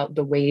lot about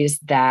the ways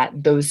that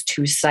those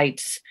two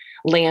sites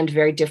land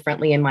very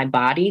differently in my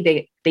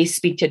body. They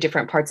speak to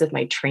different parts of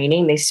my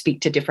training. They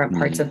speak to different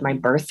parts of my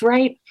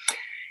birthright.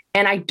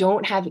 And I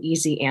don't have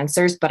easy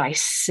answers, but I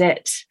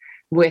sit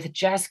with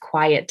just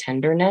quiet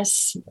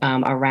tenderness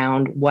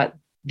around what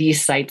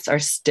these sites are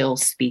still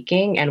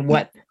speaking and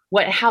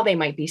how they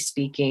might be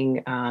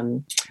speaking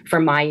for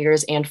my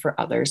ears and for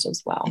others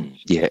as well.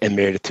 Yeah, and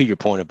Meredith, to your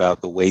point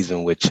about the ways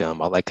in which, I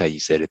like how you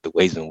said it, the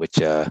ways in which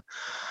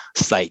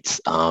sites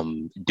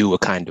do a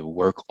kind of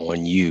work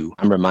on you.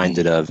 I'm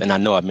reminded of, and I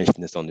know I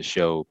mentioned this on the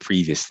show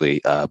previously,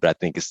 but I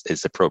think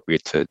it's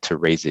appropriate to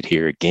raise it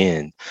here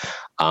again.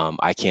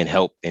 I can't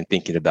help in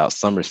thinking about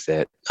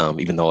Somerset,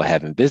 even though I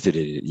haven't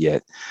visited it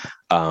yet,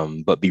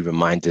 but be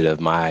reminded of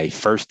my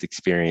first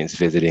experience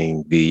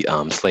visiting the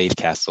slave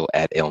castle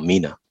at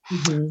Elmina.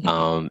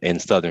 In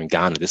southern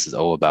Ghana. This is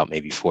about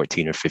maybe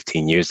 14 or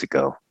 15 years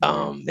ago.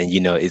 And,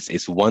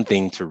 it's one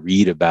thing to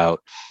read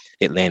about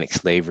Atlantic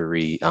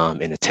slavery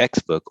in a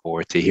textbook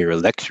or to hear a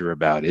lecture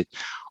about it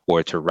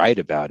or to write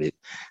about it,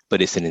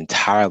 but it's an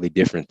entirely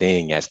different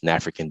thing as an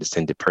African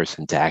descended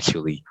person to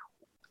actually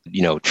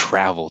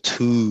travel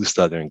to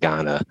southern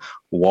Ghana,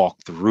 walk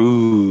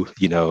through,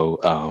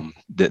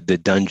 the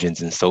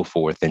dungeons and so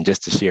forth. And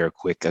just to share a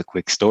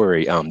quick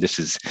story, this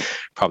is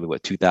probably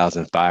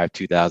 2005,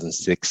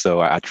 2006. So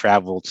I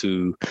traveled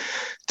to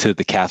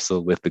the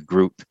castle with the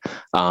group.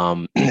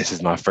 This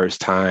is my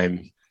first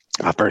time,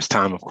 of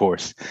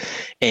course.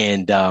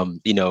 And,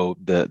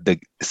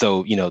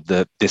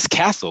 this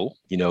castle,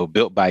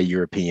 built by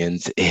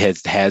Europeans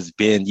has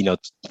been,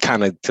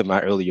 kind of to my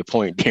earlier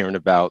point, Darren,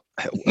 about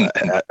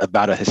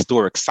a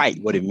historic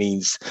site, what it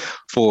means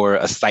for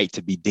a site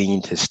to be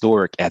deemed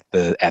historic at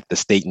the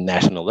state and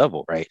national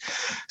level, right?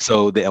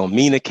 So the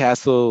Elmina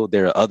Castle,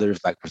 there are others,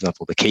 like, for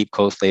example, the Cape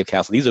Coast Slave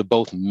Castle. These are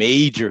both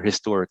major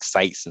historic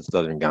sites in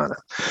southern Ghana.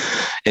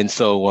 And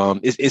so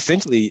it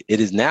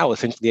is now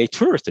essentially a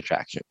tourist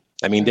attraction.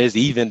 I mean, there's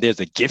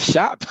a gift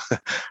shop,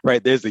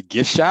 right? There's a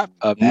gift shop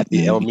at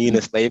the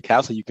Elmina Slave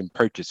Castle. You can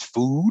purchase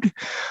food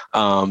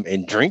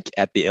and drink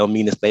at the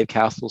Elmina Slave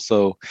Castle.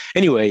 So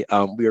anyway,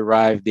 we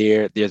arrived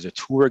there. There's a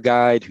tour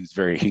guide who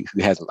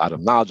has a lot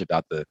of knowledge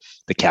about the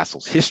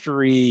castle's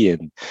history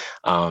and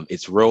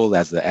its role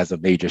as a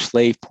major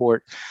slave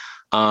port.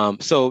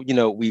 So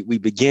we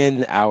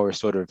begin our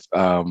sort of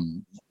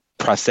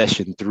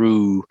procession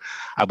through,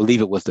 I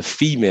believe it was the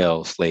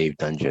female slave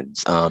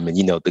dungeons. And,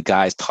 the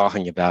guys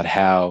talking about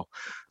how,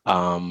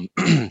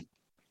 the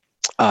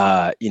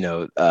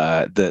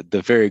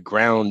very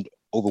ground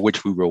over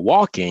which we were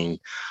walking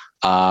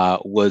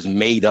was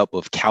made up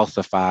of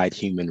calcified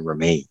human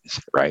remains,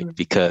 right? Mm-hmm.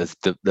 Because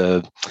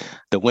the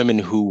women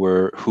who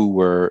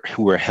were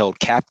held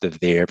captive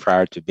there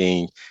prior to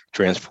being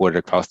transported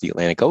across the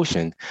Atlantic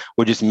Ocean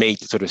were just made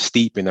to sort of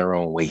steep in their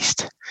own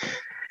waste.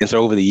 And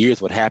so over the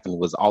years, what happened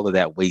was all of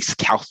that waste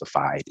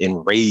calcified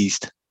and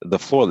raised the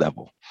floor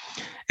level.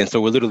 And so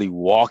we're literally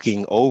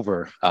walking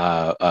over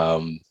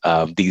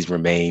these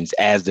remains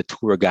as the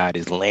tour guide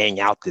is laying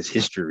out this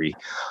history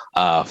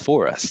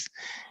for us.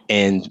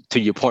 And to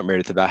your point,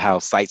 Meredith, about how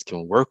sites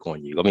can work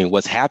on you. I mean,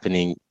 what's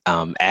happening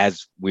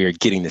as we're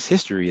getting this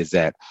history is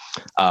that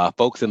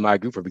folks in my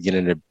group are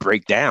beginning to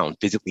break down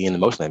physically and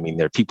emotionally. I mean,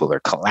 people are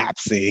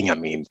collapsing. I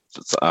mean,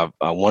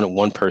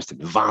 one person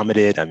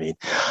vomited. I mean,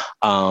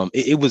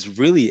 it was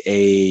really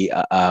a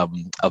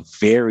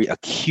very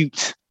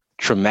acute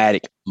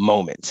traumatic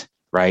moment,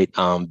 right?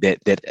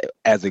 That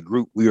as a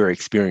group we were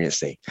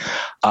experiencing.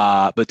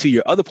 But to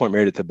your other point,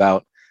 Meredith,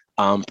 about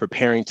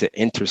preparing to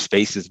enter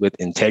spaces with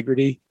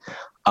integrity.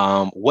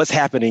 What was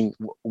happening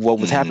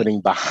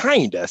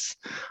behind us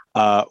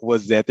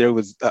was that there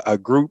was a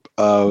group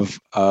of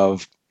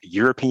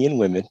European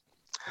women,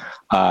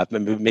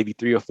 maybe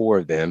 3 or 4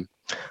 of them,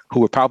 who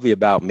were probably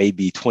about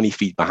maybe 20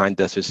 feet behind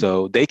us or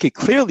so. They could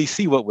clearly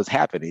see what was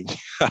happening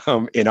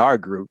in our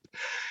group.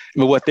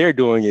 But what they're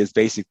doing is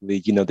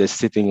basically, they're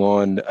sipping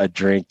on a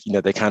drink,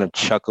 they're kind of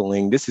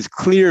chuckling. This is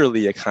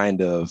clearly a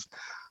kind of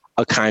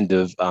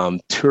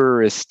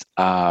tourist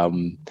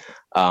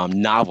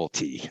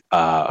novelty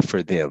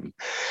for them.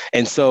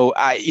 And so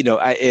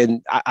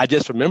I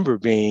just remember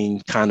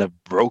being kind of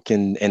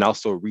broken and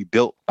also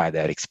rebuilt by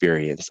that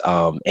experience.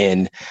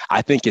 And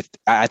I think it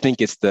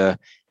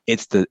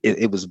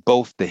was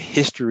both the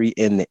history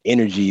and the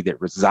energy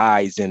that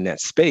resides in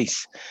that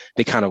space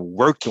that kind of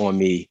worked on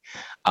me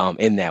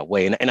in that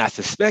way. And I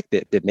suspect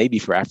that maybe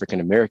for African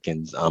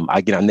Americans,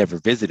 I never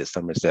visited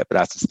Somerset, but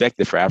I suspect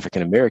that for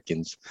African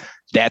Americans,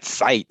 that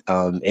site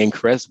in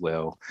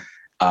Creswell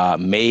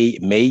may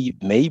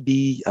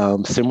be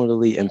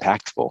similarly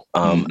impactful.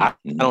 I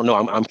don't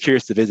know. I'm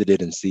curious to visit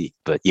it and see.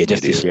 But yeah,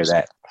 just to share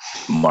that,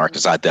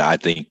 Marcus, I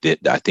think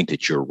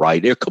that you're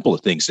right. There are a couple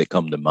of things that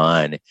come to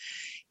mind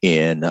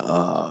in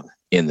the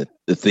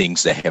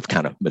things that have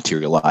kind of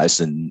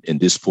materialized in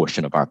this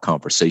portion of our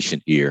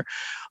conversation here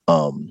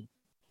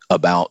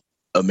about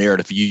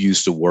Meredith, you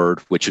used a word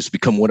which has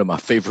become one of my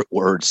favorite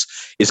words,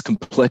 is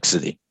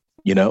complexity.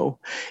 You know,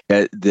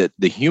 the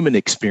human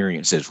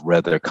experience is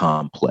rather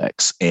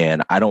complex.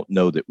 And I don't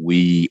know that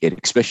we,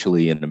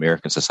 especially in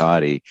American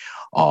society,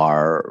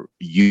 are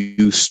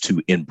used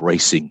to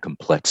embracing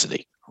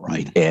complexity.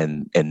 Right.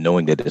 And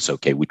knowing that it's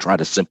okay. We try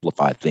to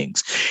simplify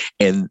things.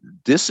 And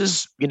this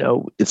is, it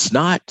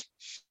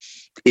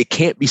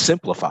can't be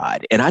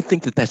simplified. And I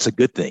think that that's a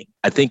good thing.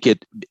 I think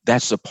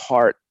that's a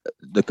part,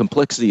 the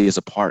complexity is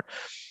a part.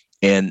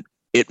 And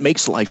it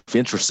makes life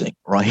interesting,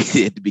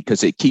 right?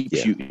 Because it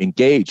keeps you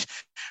engaged.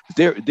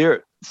 There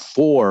are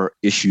 4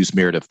 issues,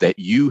 Meredith, that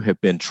you have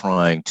been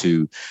trying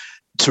to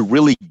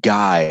really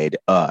guide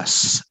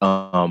us.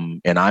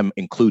 And I'm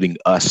including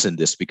us in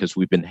this because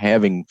we've been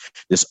having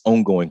this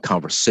ongoing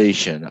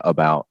conversation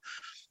about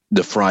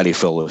the Friday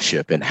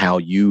Fellowship and how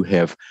you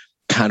have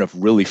kind of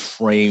really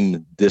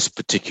framed this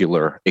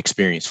particular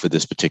experience for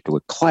this particular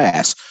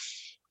class.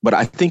 But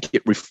I think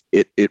it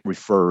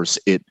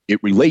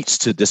relates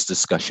to this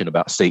discussion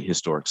about state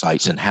historic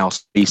sites and how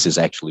spaces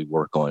actually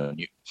work on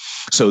you.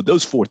 So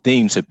those 4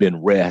 themes have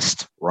been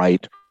rest,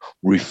 right?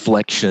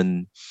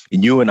 Reflection.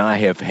 And you and I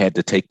have had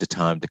to take the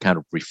time to kind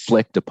of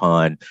reflect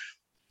upon,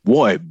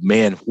 boy,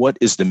 man, what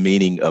is the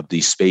meaning of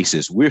these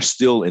spaces? We're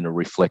still in a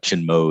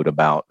reflection mode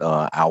about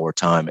our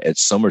time at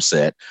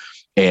Somerset.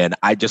 And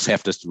I just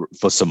have to,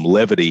 for some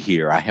levity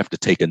here, I have to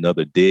take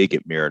another dig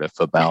at Meredith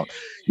about,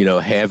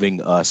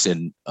 having us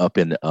up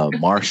in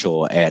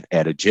Marshall at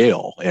a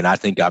jail. And I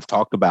think I've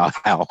talked about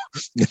how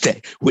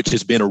which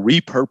has been a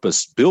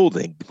repurposed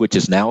building, which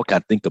is now, I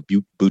think, a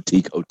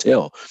boutique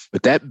hotel.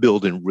 But that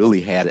building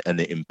really had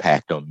an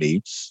impact on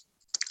me.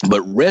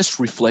 But rest,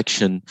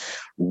 reflection,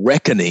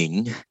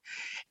 reckoning,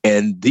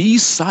 and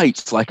these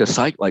sites, like a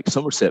site like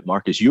Somerset,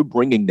 Marcus, you're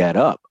bringing that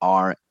up,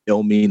 our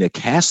Elmina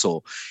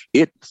Castle,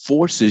 it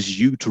forces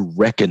you to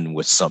reckon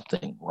with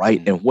something,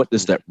 right? And what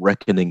does that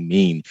reckoning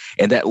mean?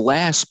 And that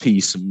last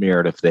piece,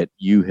 Meredith, that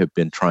you have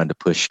been trying to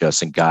push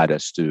us and guide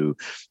us to,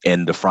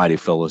 and the Friday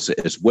Fellows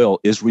as well,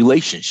 is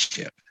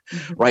relationship.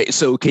 Right.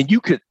 So can you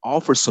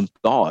offer some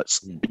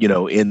thoughts,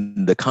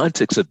 in the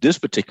context of this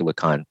particular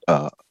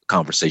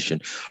conversation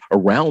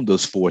around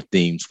those 4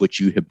 themes, which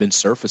you have been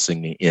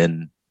surfacing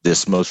in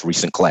this most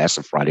recent class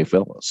of Friday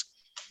Fellows?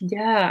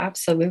 Yeah,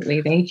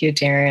 absolutely. Thank you,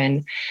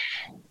 Darren.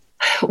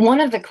 One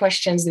of the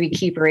questions we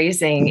keep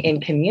raising in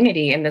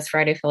community, in this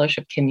Friday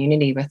Fellowship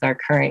community with our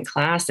current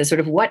class, is sort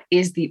of what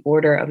is the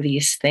order of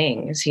these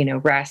things?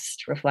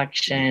 Rest,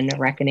 reflection,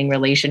 reckoning,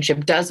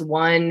 relationship. Does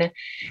one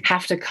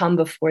have to come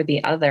before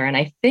the other? And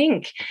I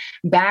think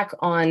back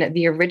on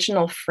the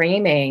original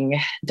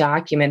framing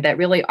document that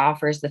really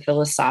offers the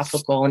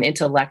philosophical and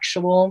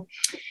intellectual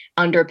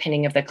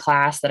underpinning of the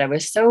class that I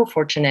was so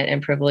fortunate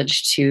and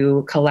privileged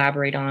to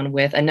collaborate on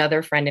with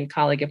another friend and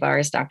colleague of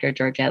ours, Dr.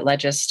 Georgette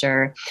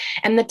Legister.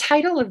 And the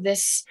title of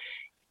this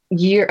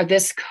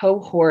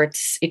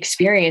cohort's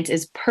experience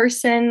is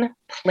Person,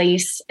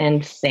 Place,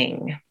 and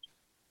Thing.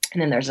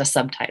 And then there's a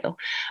subtitle.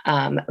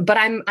 But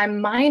I'm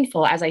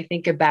mindful as I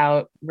think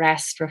about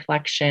rest,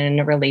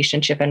 reflection,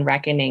 relationship, and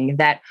reckoning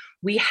that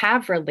we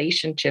have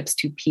relationships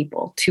to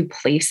people, to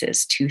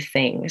places, to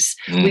things.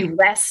 We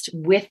rest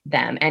with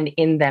them and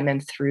in them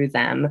and through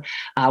them.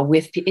 We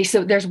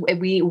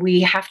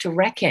have to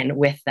reckon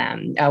with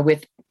them,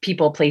 with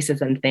people,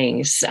 places, and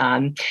things.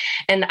 And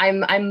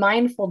I'm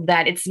mindful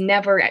that it's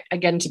never,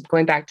 again,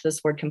 going back to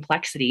this word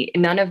complexity,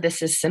 none of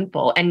this is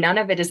simple and none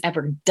of it is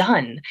ever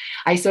done.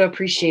 I so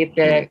appreciate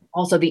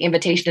also the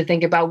invitation to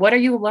think about, what are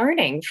you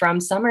learning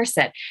from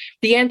Somerset?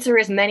 The answer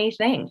is many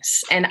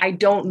things. And I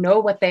don't know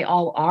what they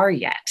all are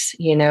yet,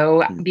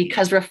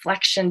 because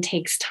reflection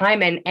takes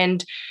time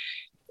and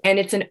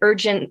it's an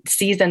urgent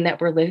season that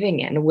we're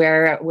living in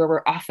where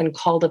we're often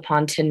called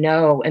upon to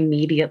know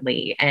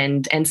immediately.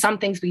 And some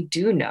things we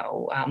do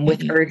know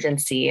with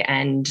urgency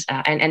and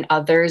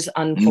others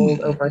unfold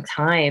over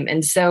time.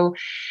 And so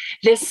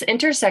this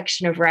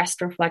intersection of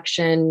rest,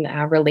 reflection,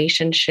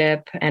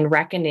 relationship, and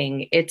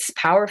reckoning, it's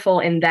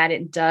powerful in that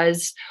it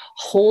does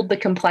hold the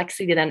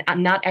complexity that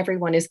not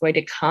everyone is going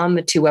to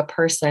come to a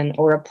person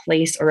or a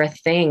place or a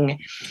thing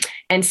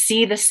and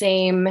see the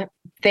same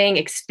thing,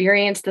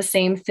 experience the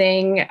same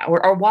thing,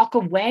 or walk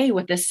away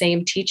with the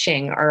same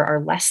teaching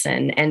or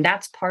lesson. And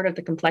that's part of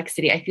the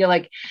complexity. I feel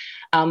like,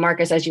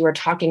 Marcus, as you were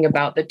talking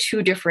about the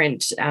 2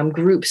 different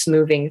groups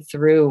moving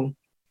through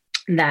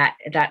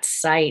that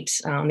site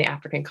on the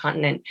African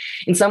continent.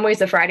 In some ways,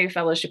 the Friday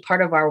Fellowship,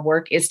 part of our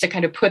work is to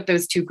kind of put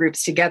those 2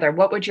 groups together.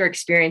 What would your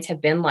experience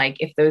have been like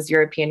if those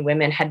European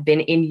women had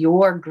been in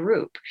your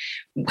group?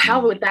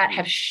 How would that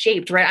have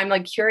shaped, right? I'm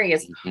like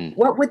curious,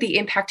 what would the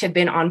impact have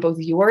been on both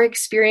your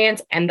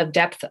experience and the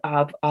depth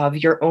of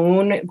your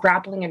own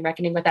grappling and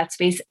reckoning with that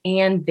space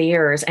and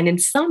theirs? And in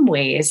some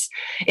ways,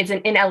 it's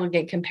an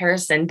inelegant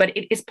comparison, but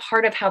it is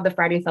part of how the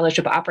Friday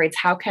Fellowship operates.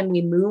 How can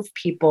we move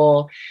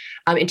people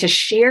into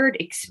shared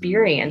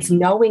experience,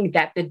 knowing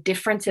that the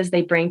differences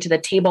they bring to the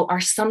table are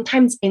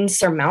sometimes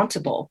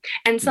insurmountable.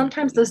 And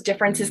sometimes those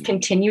differences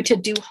continue to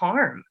do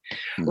harm,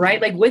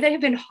 right? Like, would they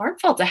have been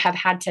harmful to have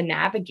had to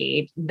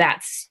navigate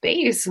that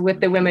space with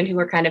the women who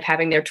were kind of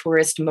having their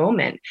tourist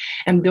moment?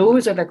 And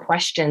those are the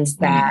questions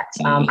that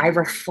I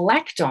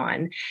reflect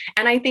on.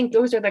 And I think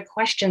those are the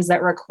questions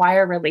that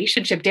require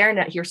relationship.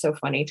 Darren, you're so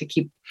funny to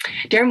keep.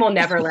 Darren will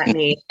never let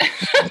me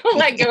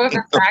let go of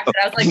the fact that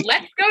I was like,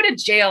 let's go to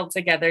jail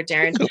together,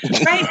 Darren.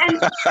 Right.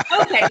 And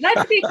okay,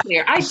 let's be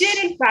clear. I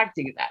did in fact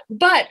do that.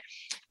 But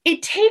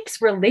it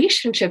takes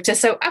relationship to,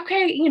 so,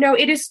 okay,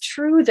 it is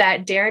true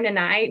that Darren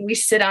and we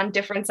sit on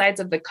different sides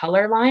of the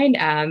color line,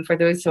 for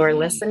those who are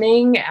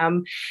listening,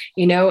 and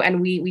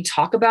we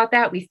talk about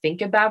that, we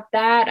think about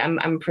that.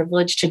 I'm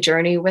privileged to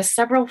journey with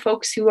several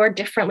folks who are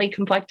differently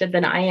complected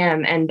than I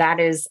am, and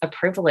that is a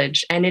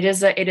privilege, and it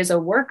is a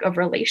work of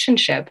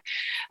relationship.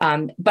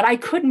 But I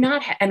could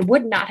not and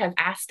would not have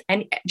asked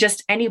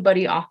just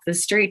anybody off the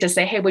street to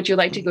say, hey, would you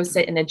like to go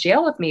sit in a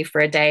jail with me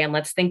for a day, and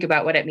let's think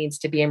about what it means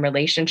to be in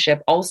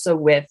relationship also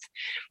with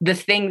the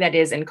thing that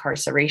is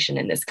incarceration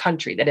in this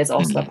country, that is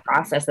also a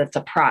process, that's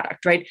a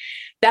product, right?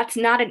 That's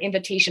not an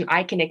invitation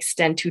I can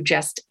extend to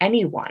just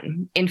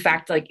anyone. In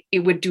fact, like, it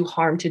would do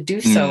harm to do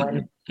so.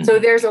 And so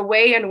there's a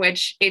way in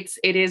which it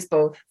is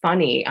both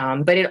funny,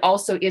 but it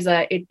also is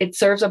it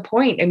serves a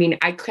point. I mean,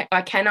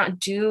 I cannot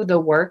do the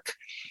work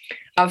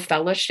of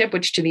fellowship,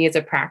 which to me is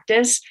a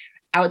practice,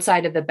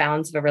 outside of the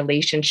bounds of a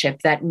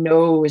relationship that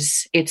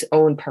knows its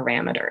own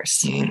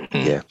parameters.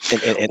 Yeah,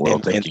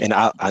 and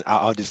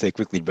I'll just say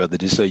quickly, brother,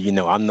 just so you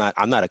know, I'm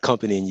not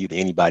accompanying you to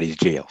anybody's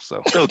jail.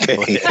 So okay,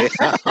 see,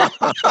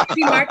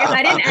 Marcus,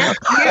 I didn't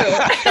ask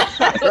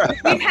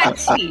you. We've had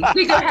tea.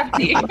 We go have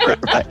tea.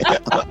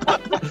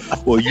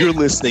 Well, you're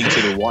listening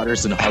to the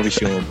Waters and Harvey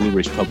Show on Blue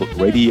Ridge Public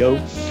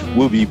Radio.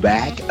 We'll be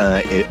back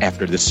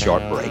after this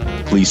short break.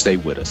 Please stay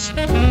with us.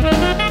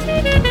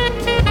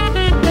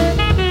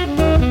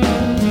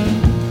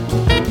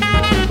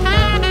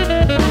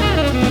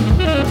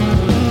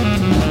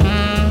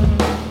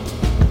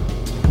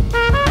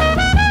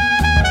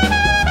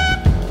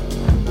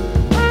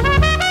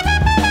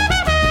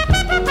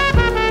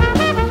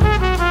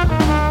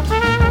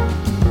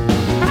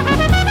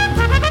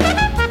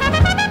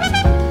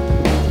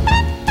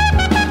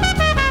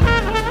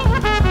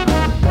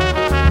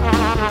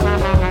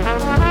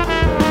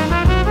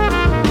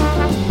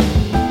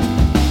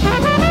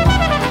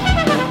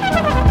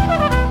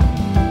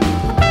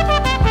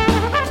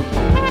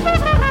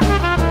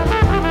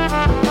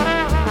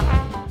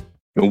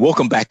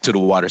 Welcome back to the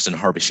Waters and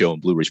Harvey Show on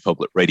Blue Ridge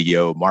Public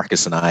Radio.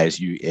 Marcus and I,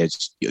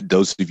 as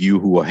those of you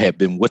who have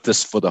been with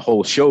us for the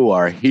whole show,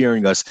 are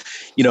hearing us,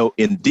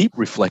 in deep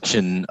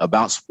reflection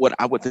about what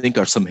I would think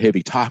are some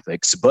heavy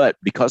topics, but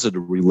because of the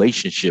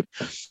relationship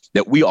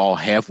that we all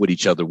have with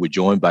each other, we're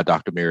joined by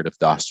Dr. Meredith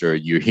Doster.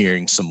 You're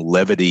hearing some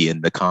levity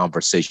in the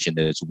conversation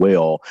as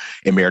well.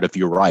 And Meredith,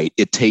 you're right.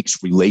 It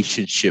takes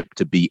relationship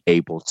to be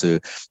able to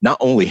not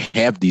only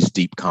have these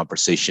deep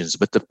conversations,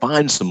 but to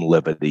find some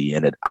levity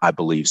in it, I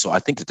believe. So I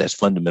think that's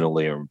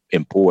fundamentally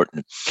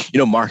important.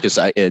 Marcus,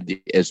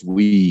 as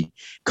we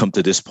come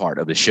to this part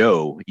of the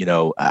show,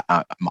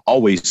 I'm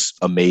always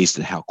amazed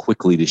at how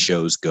quickly the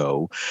shows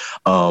go.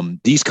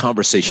 These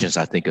conversations,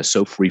 I think, are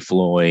so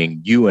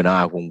free-flowing. You and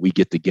I, when we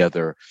get together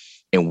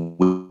and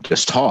we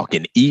just talk,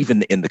 and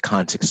even in the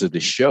context of the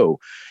show,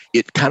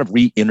 it kind of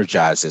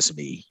re-energizes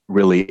me,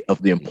 really,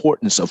 of the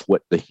importance of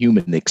what the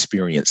human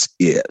experience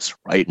is,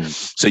 right?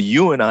 So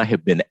you and I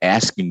have been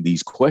asking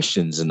these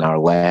questions in our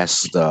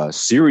last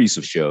series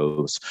of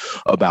shows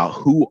about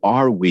who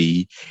are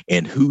we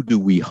and who do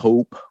we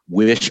hope,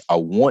 wish,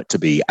 or want to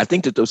be. I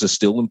think that those are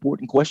still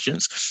important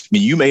questions. I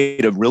mean, you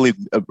made a really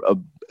a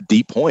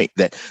deep point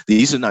that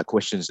these are not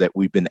questions that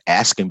we've been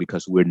asking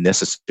because we're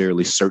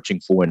necessarily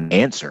searching for an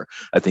answer.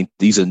 I think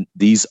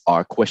these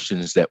are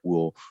questions that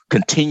will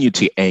continue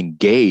to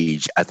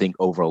engage, I think,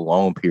 over a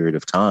long period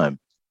of time.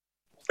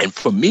 And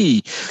for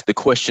me, the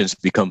questions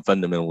become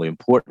fundamentally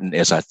important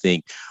as I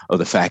think of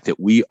the fact that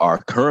we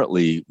are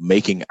currently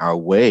making our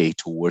way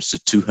towards the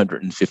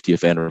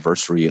 250th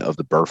anniversary of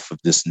the birth of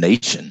this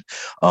nation,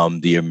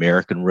 the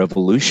American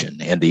Revolution,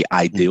 and the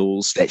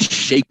ideals that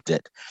shaped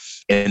it.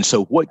 And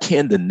so what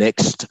can the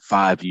next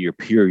 5-year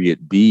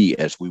period be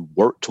as we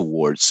work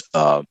towards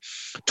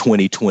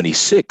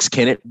 2026?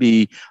 Can it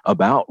be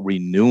about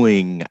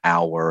renewing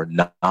our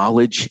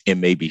knowledge and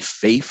maybe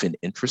faith and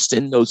interest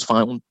in those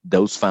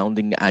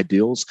founding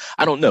ideals?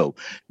 I don't know.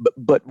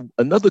 But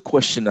another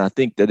question I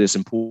think that is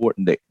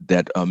important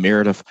that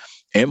Meredith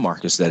and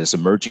Marcus, that is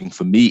emerging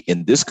for me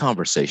in this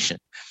conversation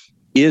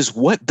is,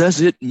 what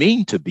does it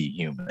mean to be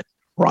human?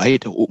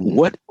 Right?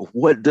 What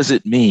does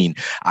it mean?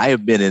 I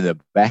have been in a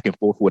back and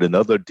forth with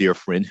another dear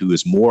friend who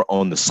is more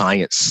on the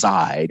science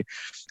side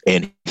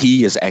And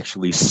he has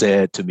actually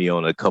said to me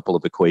on a couple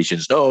of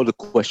equations, no, the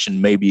question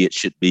maybe it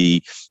should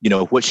be,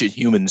 what should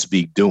humans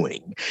be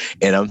doing?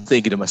 And I'm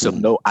thinking to myself,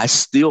 no, I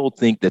still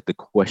think that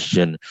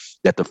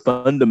the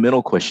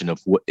fundamental question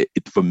of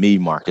for me,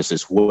 Marcus,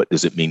 is what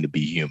does it mean to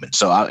be human?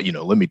 So,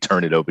 let me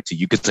turn it over to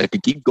you because I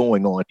could keep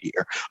going on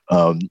here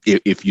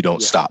if you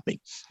don't stop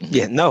me.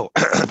 Yeah, no,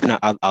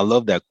 I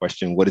love that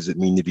question. What does it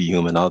mean to be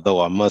human?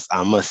 Although I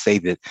must say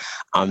that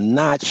I'm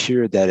not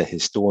sure that a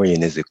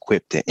historian is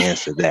equipped to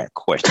answer that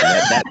question.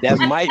 That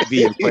might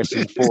be a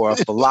question for a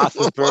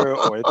philosopher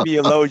or a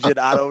theologian.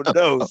 I don't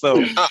know. So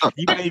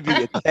you may be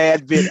a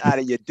tad bit out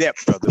of your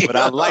depth, brother. But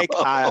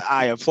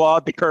I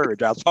applaud the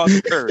courage. I applaud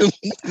the courage.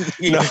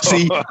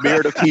 See,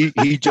 Meredith,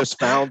 he just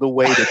found a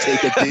way to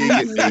take a dig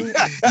at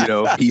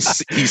me. He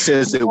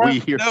says that we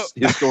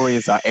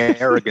historians are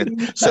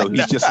arrogant, so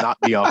he's just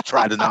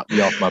trying to knock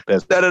me off my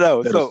pedestal.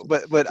 No. So,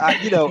 but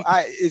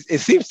it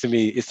seems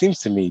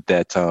to me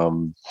that,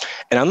 and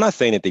I'm not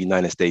saying that the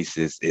United States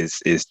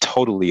is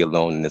totally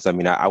alone in this. I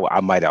mean, I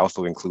might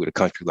also include a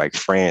country like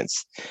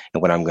France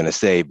and what I'm going to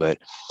say, but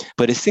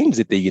it seems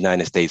that the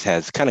United States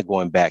has, kind of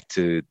going back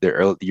to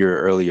your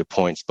earlier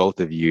points, both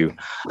of you,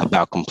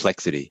 about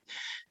complexity.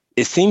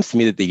 It seems to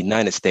me that the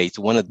United States,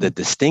 one of the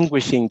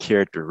distinguishing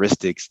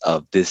characteristics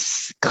of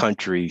this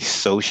country's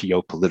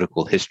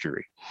socio-political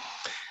history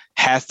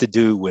has to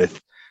do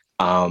with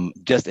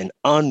just an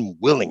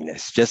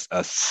unwillingness, just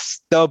a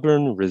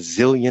stubborn,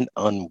 resilient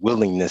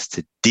unwillingness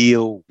to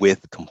deal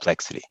with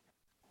complexity.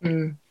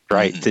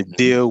 Right, to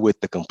deal with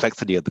the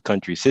complexity of the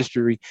country's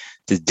history,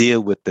 to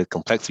deal with the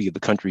complexity of the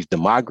country's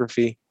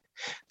demography,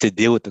 to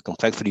deal with the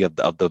complexity of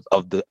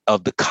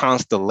the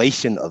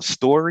constellation of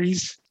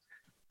stories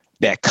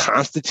that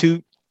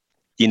constitute,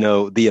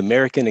 the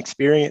American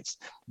experience.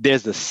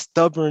 There's a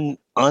stubborn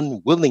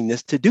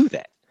unwillingness to do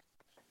that,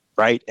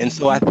 right? And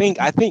so I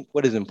think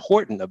what is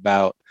important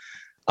about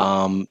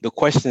the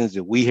questions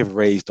that we have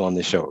raised on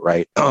the show,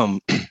 right?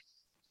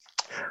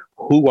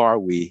 Who are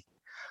we?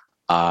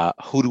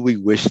 Who do we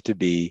wish to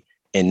be?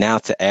 And now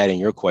to add in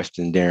your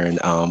question, Darren,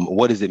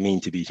 what does it mean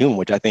to be human?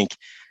 Which I think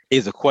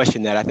is a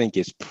question that I think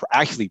is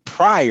actually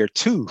prior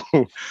to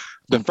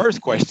the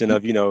first question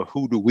of,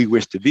 who do we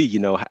wish to be?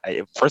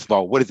 First of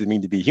all, what does it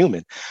mean to be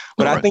human?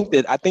 But right. I think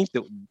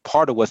that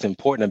part of what's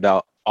important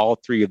about all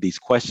three of these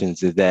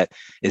questions is that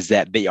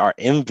they are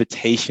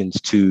invitations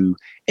to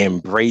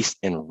embrace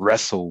and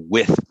wrestle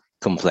with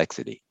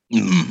complexity.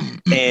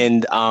 Mm-hmm.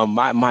 And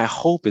my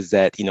hope is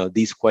that,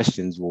 these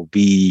questions will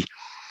be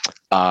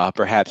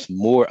perhaps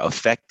more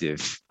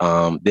effective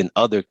than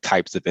other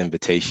types of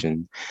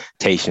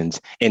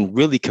invitations in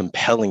really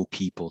compelling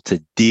people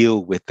to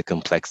deal with the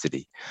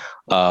complexity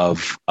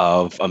of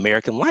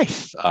American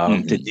life,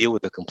 to deal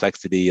with the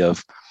complexity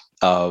of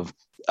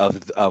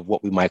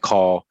what we might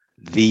call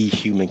the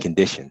human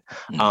condition.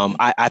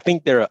 I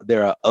think there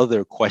are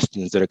other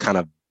questions that are kind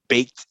of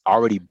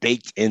already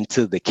baked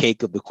into the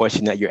cake of the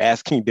question that you're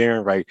asking,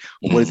 Darren, right?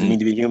 What does it mean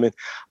to be human?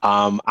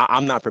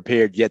 I'm not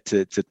prepared yet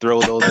to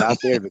throw those out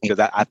there because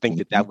I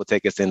think that will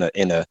take us in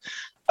a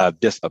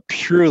just a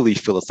purely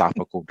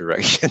philosophical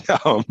direction.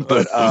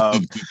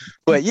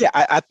 But yeah,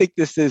 I think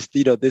this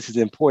is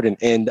important.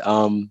 And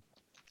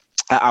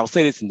I'll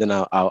say this, and then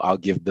I'll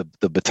give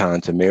the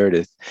baton to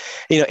Meredith.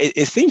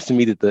 It seems to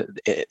me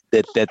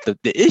that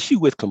the issue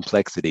with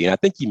complexity, and I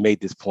think you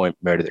made this point,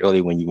 Meredith,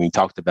 earlier when you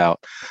talked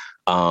about.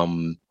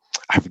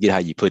 I forget how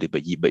you put it,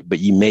 but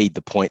you made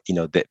the point,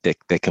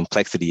 that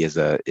complexity is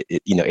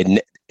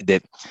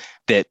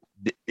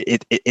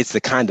it's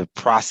a kind of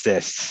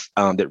process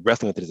that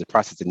wrestling with it is a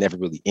process that never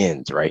really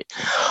ends, right?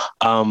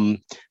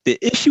 The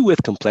issue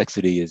with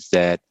complexity is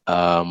that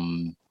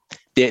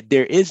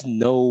there is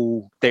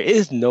no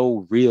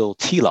real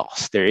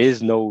telos. There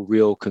is no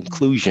real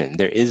conclusion.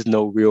 There is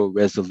no real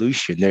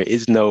resolution. There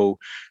is no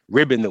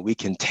ribbon that we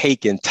can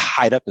take and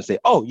tie it up and say,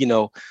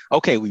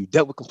 okay, we've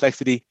dealt with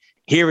complexity.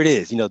 Here it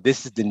is.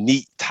 This is the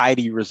neat,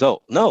 tidy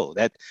result. No,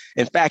 that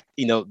in fact,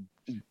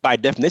 by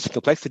definition,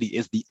 complexity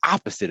is the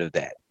opposite of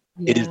that.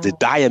 Yeah. It is the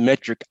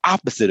diametric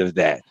opposite of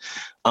that.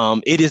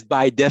 It is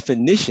by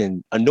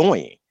definition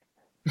annoying.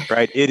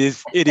 Right. It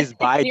is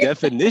by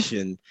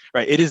definition,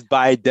 right. It is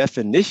by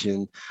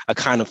definition a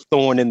kind of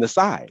thorn in the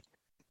side.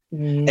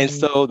 And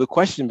so the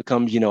question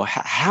becomes,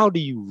 how do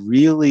you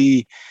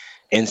really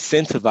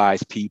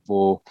incentivize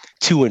people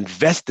to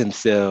invest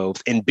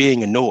themselves in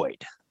being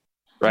annoyed?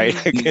 Right.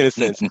 In a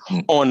sense,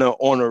 on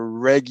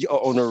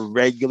a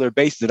regular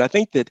basis. And I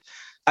think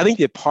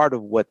that part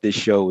of what this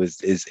show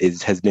is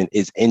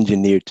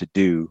engineered to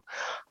do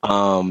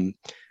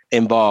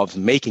involves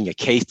making a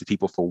case to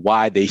people for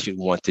why they should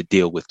want to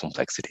deal with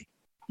complexity,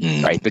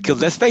 right? Because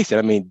let's face it,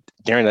 I mean,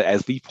 Darren,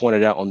 as we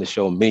pointed out on the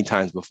show many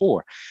times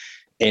before,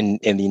 in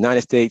the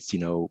United States,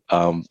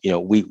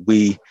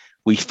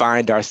 we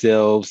find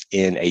ourselves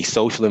in a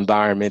social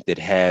environment that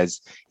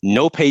has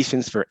no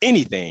patience for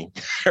anything,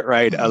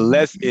 right?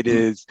 Unless it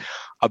is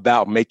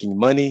about making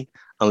money,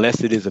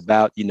 unless it is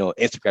about,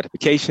 instant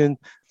gratification,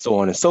 so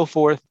on and so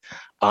forth.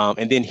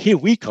 And then here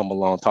we come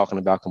along talking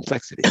about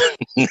complexity.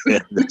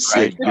 That's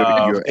Right. it.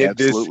 You're In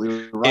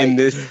absolutely right.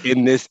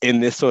 in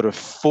this sort of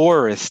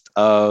forest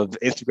of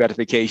instant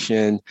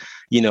gratification,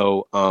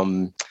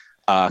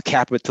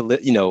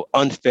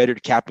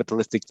 unfettered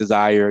capitalistic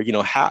desire.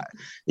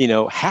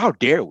 How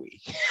dare we?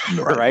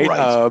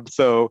 Right.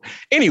 So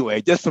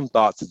anyway, just some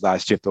thoughts as I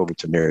shift over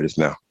to Meredith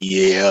now.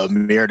 Yeah,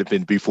 Meredith,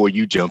 and before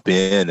you jump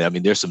in, I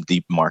mean, there's some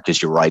deep,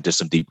 Marcus, you're right. There's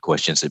some deep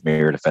questions that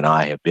Meredith and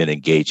I have been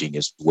engaging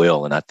as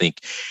well. And I think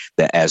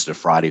that as the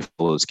Friday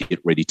flows get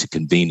ready to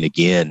convene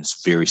again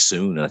very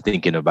soon, I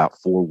think in about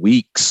 4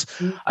 weeks,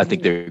 I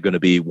think they're going to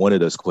be, one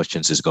of those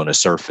questions is going to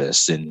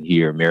surface. And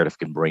here Meredith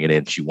can bring it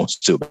in if she wants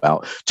to,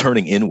 about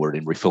turning inward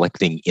and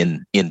reflecting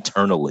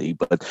internally.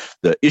 But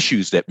the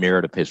issues that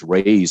Meredith has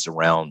raised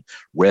around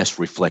rest,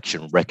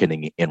 reflection,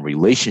 reckoning, and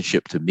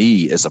relationship, to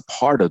me, is a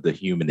part of the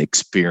human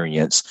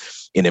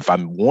experience. And if I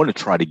want to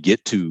try to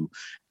get to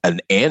an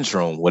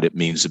answer on what it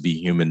means to be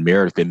human,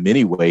 Meredith, in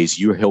many ways,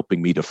 you're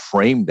helping me to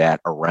frame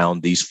that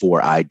around these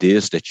 4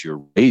 ideas that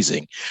you're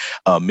raising.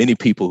 Many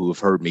people who have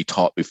heard me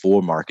talk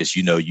before, Marcus,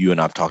 you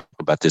and I've talked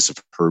about this,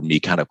 have heard me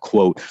kind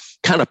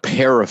of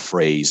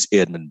paraphrase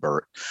Edmund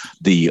Burke,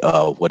 the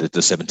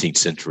 17th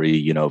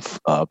century,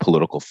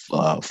 political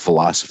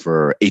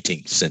philosopher,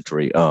 18th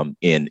century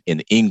in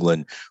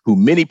England, who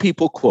many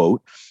people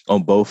quote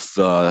on both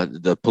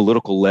the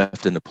political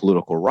left and the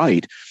political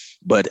right.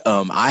 But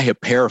I have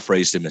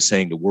paraphrased him as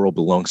saying the world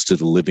belongs to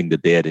the living, the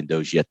dead, and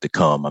those yet to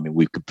come. I mean,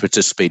 we could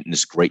participate in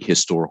this great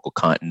historical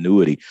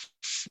continuity.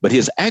 But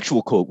his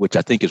actual quote, which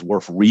I think is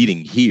worth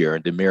reading here,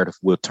 and then Meredith,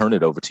 we'll turn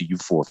it over to you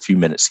for a few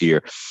minutes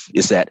here,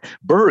 is that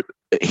Burke,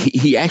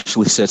 he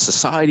actually said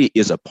society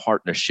is a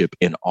partnership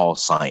in all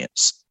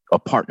science, a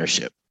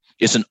partnership.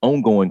 It's an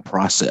ongoing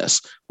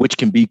process, which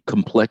can be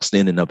complex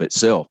in and of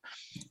itself.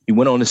 He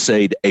went on to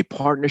say a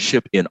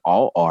partnership in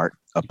all art,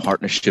 a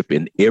partnership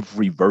in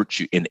every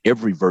virtue, and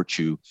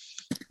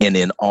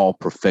in all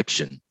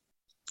perfection.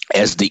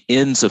 As the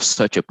ends of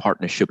such a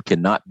partnership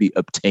cannot be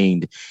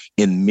obtained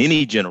in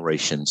many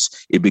generations,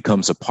 it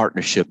becomes a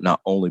partnership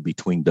not only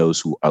between those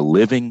who are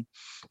living,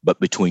 but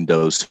between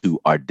those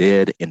who are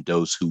dead and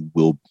those who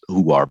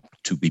are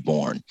to be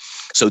born.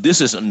 So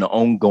this is an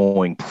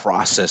ongoing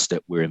process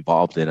that we're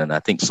involved in. And I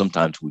think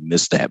sometimes we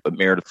miss that. But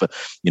Meredith,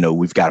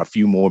 we've got a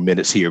few more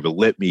minutes here, but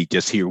let me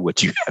just hear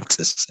what you have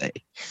to say.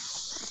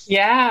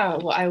 Yeah,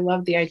 well, I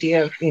love the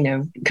idea of,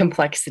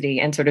 complexity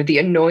and sort of the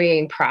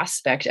annoying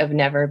prospect of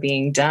never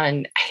being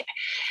done.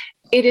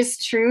 It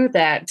is true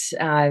that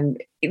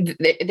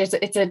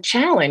it's a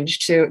challenge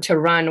to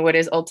run what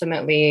is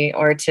ultimately,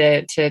 or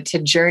to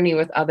journey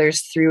with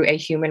others through a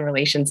human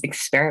relations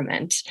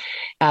experiment.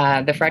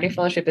 The Friday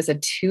Fellowship is a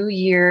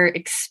 2-year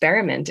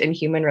experiment in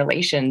human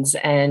relations,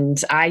 and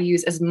I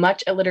use as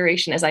much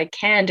alliteration as I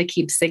can to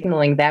keep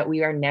signaling that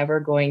we are never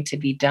going to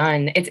be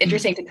done. It's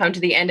interesting to come to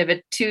the end of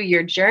a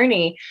 2-year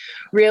journey,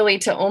 really,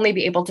 to only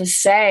be able to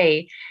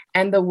say,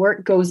 and the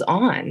work goes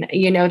on.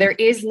 There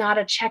is not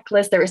a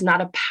checklist. There is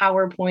not a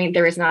PowerPoint.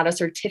 There is not a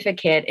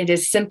certificate. It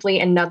is simply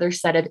another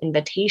set of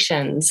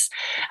invitations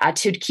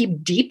to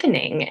keep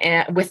deepening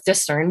with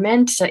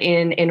discernment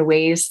in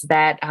ways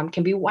that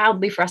can be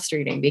wildly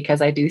frustrating,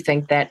 because I do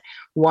think that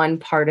one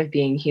part of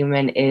being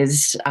human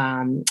is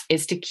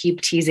to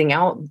keep teasing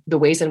out the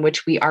ways in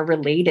which we are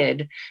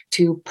related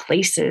to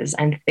places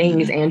and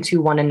things and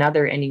to one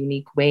another in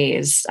unique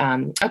ways.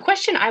 A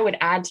question I would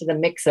add to the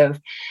mix of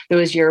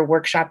those you're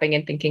workshopping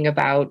and thinking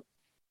about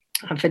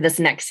for this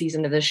next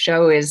season of the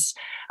show is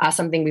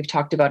something we've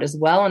talked about as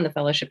well in the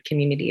fellowship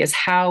community, is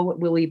how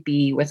will we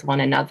be with one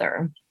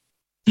another?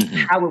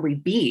 How will we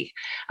be?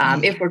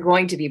 If we're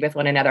going to be with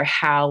one another,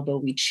 how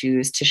will we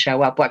choose to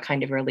show up? What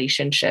kind of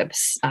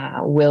relationships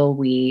will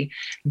we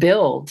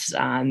build?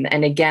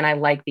 And again, I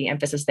like the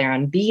emphasis there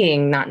on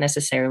being, not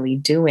necessarily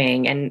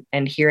doing,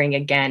 and hearing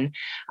again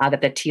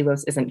that the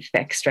telos isn't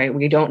fixed, right?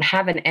 We don't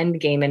have an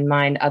end game in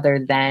mind other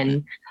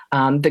than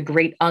the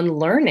great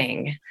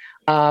unlearning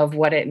of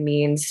what it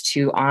means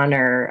to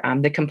honor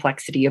the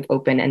complexity of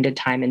open-ended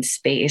time and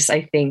space.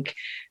 I think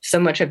so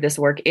much of this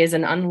work is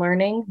an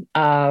unlearning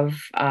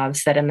of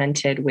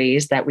sedimented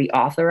ways that we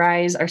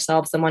authorize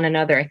ourselves and one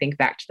another. I think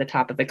back to the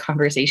top of the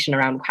conversation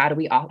around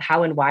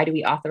how and why do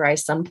we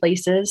authorize some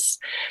places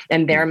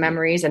and their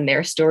memories and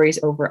their stories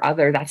over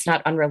other. That's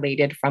not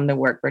unrelated from the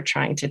work we're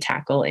trying to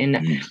tackle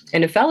in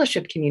a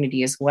fellowship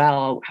community as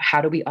well.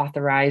 How do we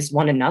authorize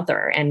one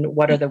another, and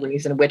what are the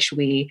ways in which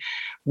we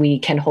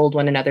can hold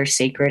one another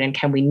sacred, and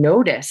can we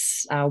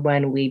notice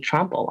when we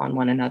trample on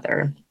one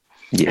another?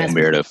 Yeah,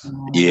 Meredith.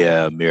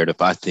 Yeah,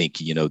 Meredith. I think,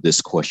 this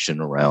question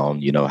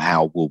around,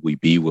 how will we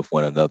be with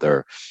one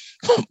another,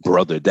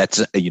 brother, that's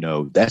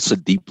a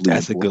deeply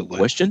important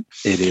question.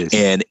 It is.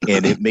 And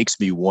it makes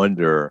me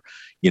wonder,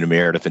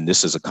 Meredith, and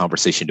this is a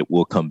conversation that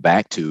we'll come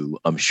back to,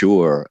 I'm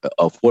sure,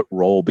 of what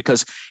role,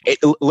 because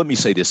let me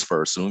say this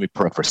first, and let me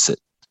preface it.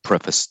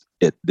 preface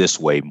it this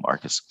way,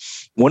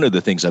 Marcus. One of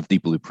the things I've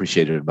deeply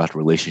appreciated about the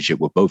relationship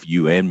with both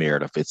you and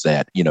Meredith is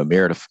that,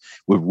 Meredith,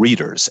 we're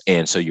readers.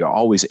 And so you're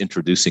always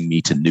introducing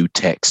me to new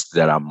texts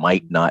that I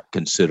might not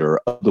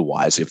consider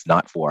otherwise, if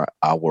not for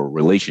our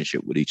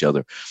relationship with each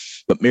other.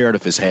 But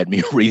Meredith has had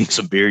me reading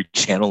some very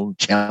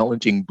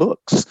challenging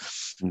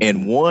books.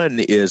 And one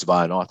is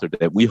by an author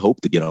that we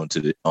hope to get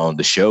on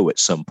the show at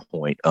some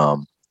point,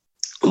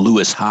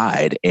 Lewis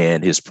Hyde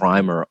and his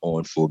primer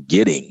on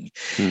forgetting.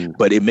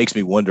 But it makes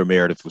me wonder,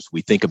 Meredith, as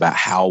we think about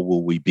how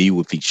will we be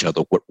with each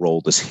other, what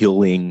role does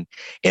healing,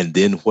 and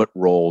then what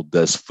role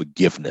does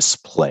forgiveness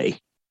play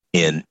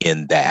in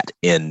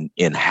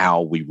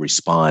how we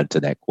respond to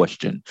that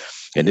question?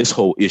 And this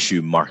whole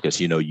issue, Marcus,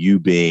 you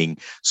being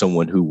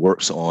someone who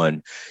works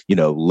on,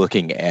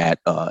 looking at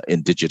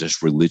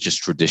indigenous religious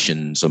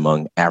traditions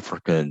among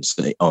Africans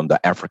on the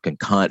African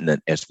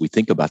continent, as we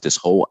think about this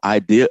whole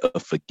idea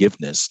of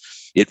forgiveness,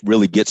 it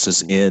really gets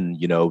us in,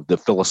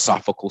 the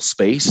philosophical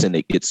space, and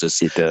it gets us,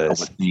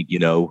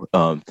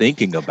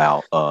 thinking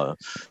about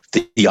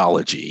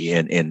theology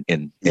and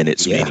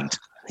its meaning.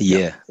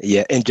 Yeah.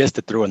 And just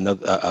to throw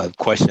another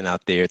question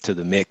out there to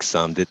the mix,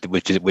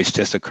 which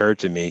just occurred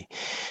to me,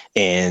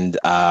 and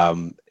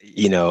I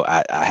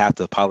have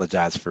to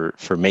apologize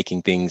for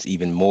making things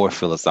even more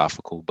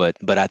philosophical,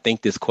 but I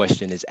think this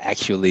question is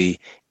actually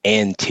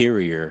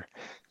anterior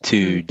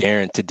to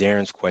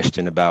Darren's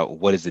question about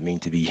what does it mean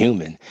to be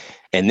human,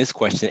 and this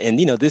question, and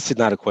this is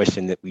not a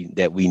question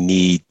that we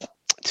need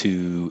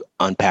to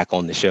unpack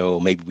on the show.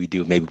 Maybe we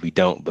do, maybe we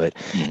don't, but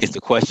it's the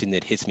question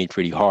that hits me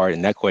pretty hard.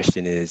 And that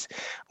question is,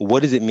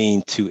 what does it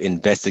mean to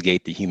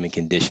investigate the human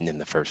condition in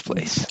the first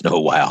place?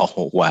 Oh,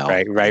 wow.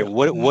 Right.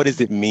 What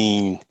does it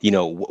mean?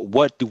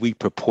 What do we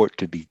purport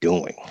to be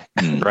doing?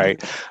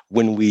 Right.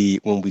 When we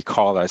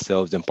call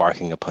ourselves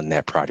embarking upon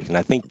that project. And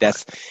I think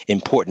that's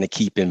important to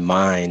keep in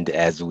mind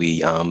as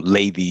we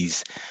lay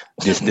this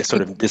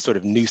sort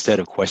of new set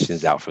of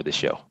questions out for the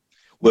show.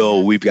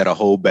 Well, we've got a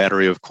whole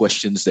battery of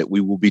questions that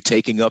we will be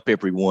taking up,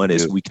 everyone,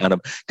 as we kind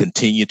of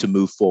continue to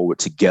move forward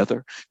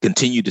together,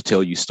 continue to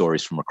tell you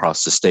stories from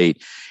across the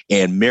state.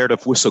 And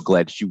Meredith, we're so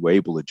glad that you were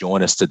able to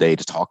join us today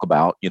to talk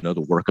about,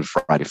 the work of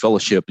Friday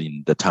Fellowship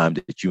and the time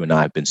that you and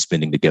I have been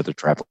spending together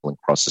traveling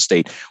across the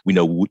state. We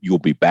know you'll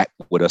be back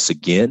with us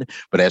again.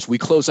 But as we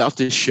close out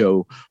this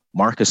show,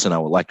 Marcus and I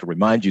would like to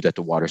remind you that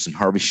the Waters and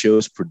Harvey Show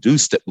is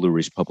produced at Blue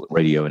Ridge Public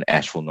Radio in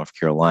Asheville, North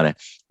Carolina,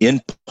 in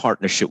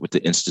partnership with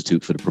the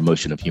Institute for the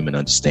Promotion of Human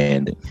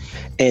Understanding.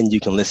 And you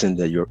can listen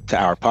to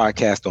our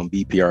podcast on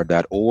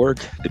bpr.org,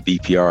 the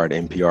BPR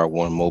and NPR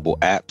One mobile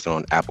apps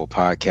on Apple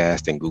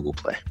Podcast and Google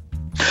Play.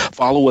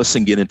 Follow us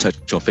and get in touch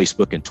on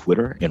Facebook and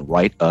Twitter, and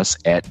write us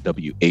at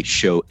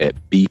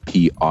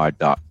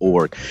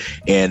whshow@bpr.org.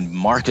 And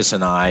Marcus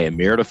and I, and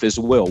Meredith as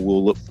well,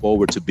 will look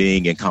forward to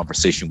being in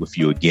conversation with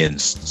you again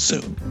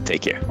soon.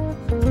 Take care.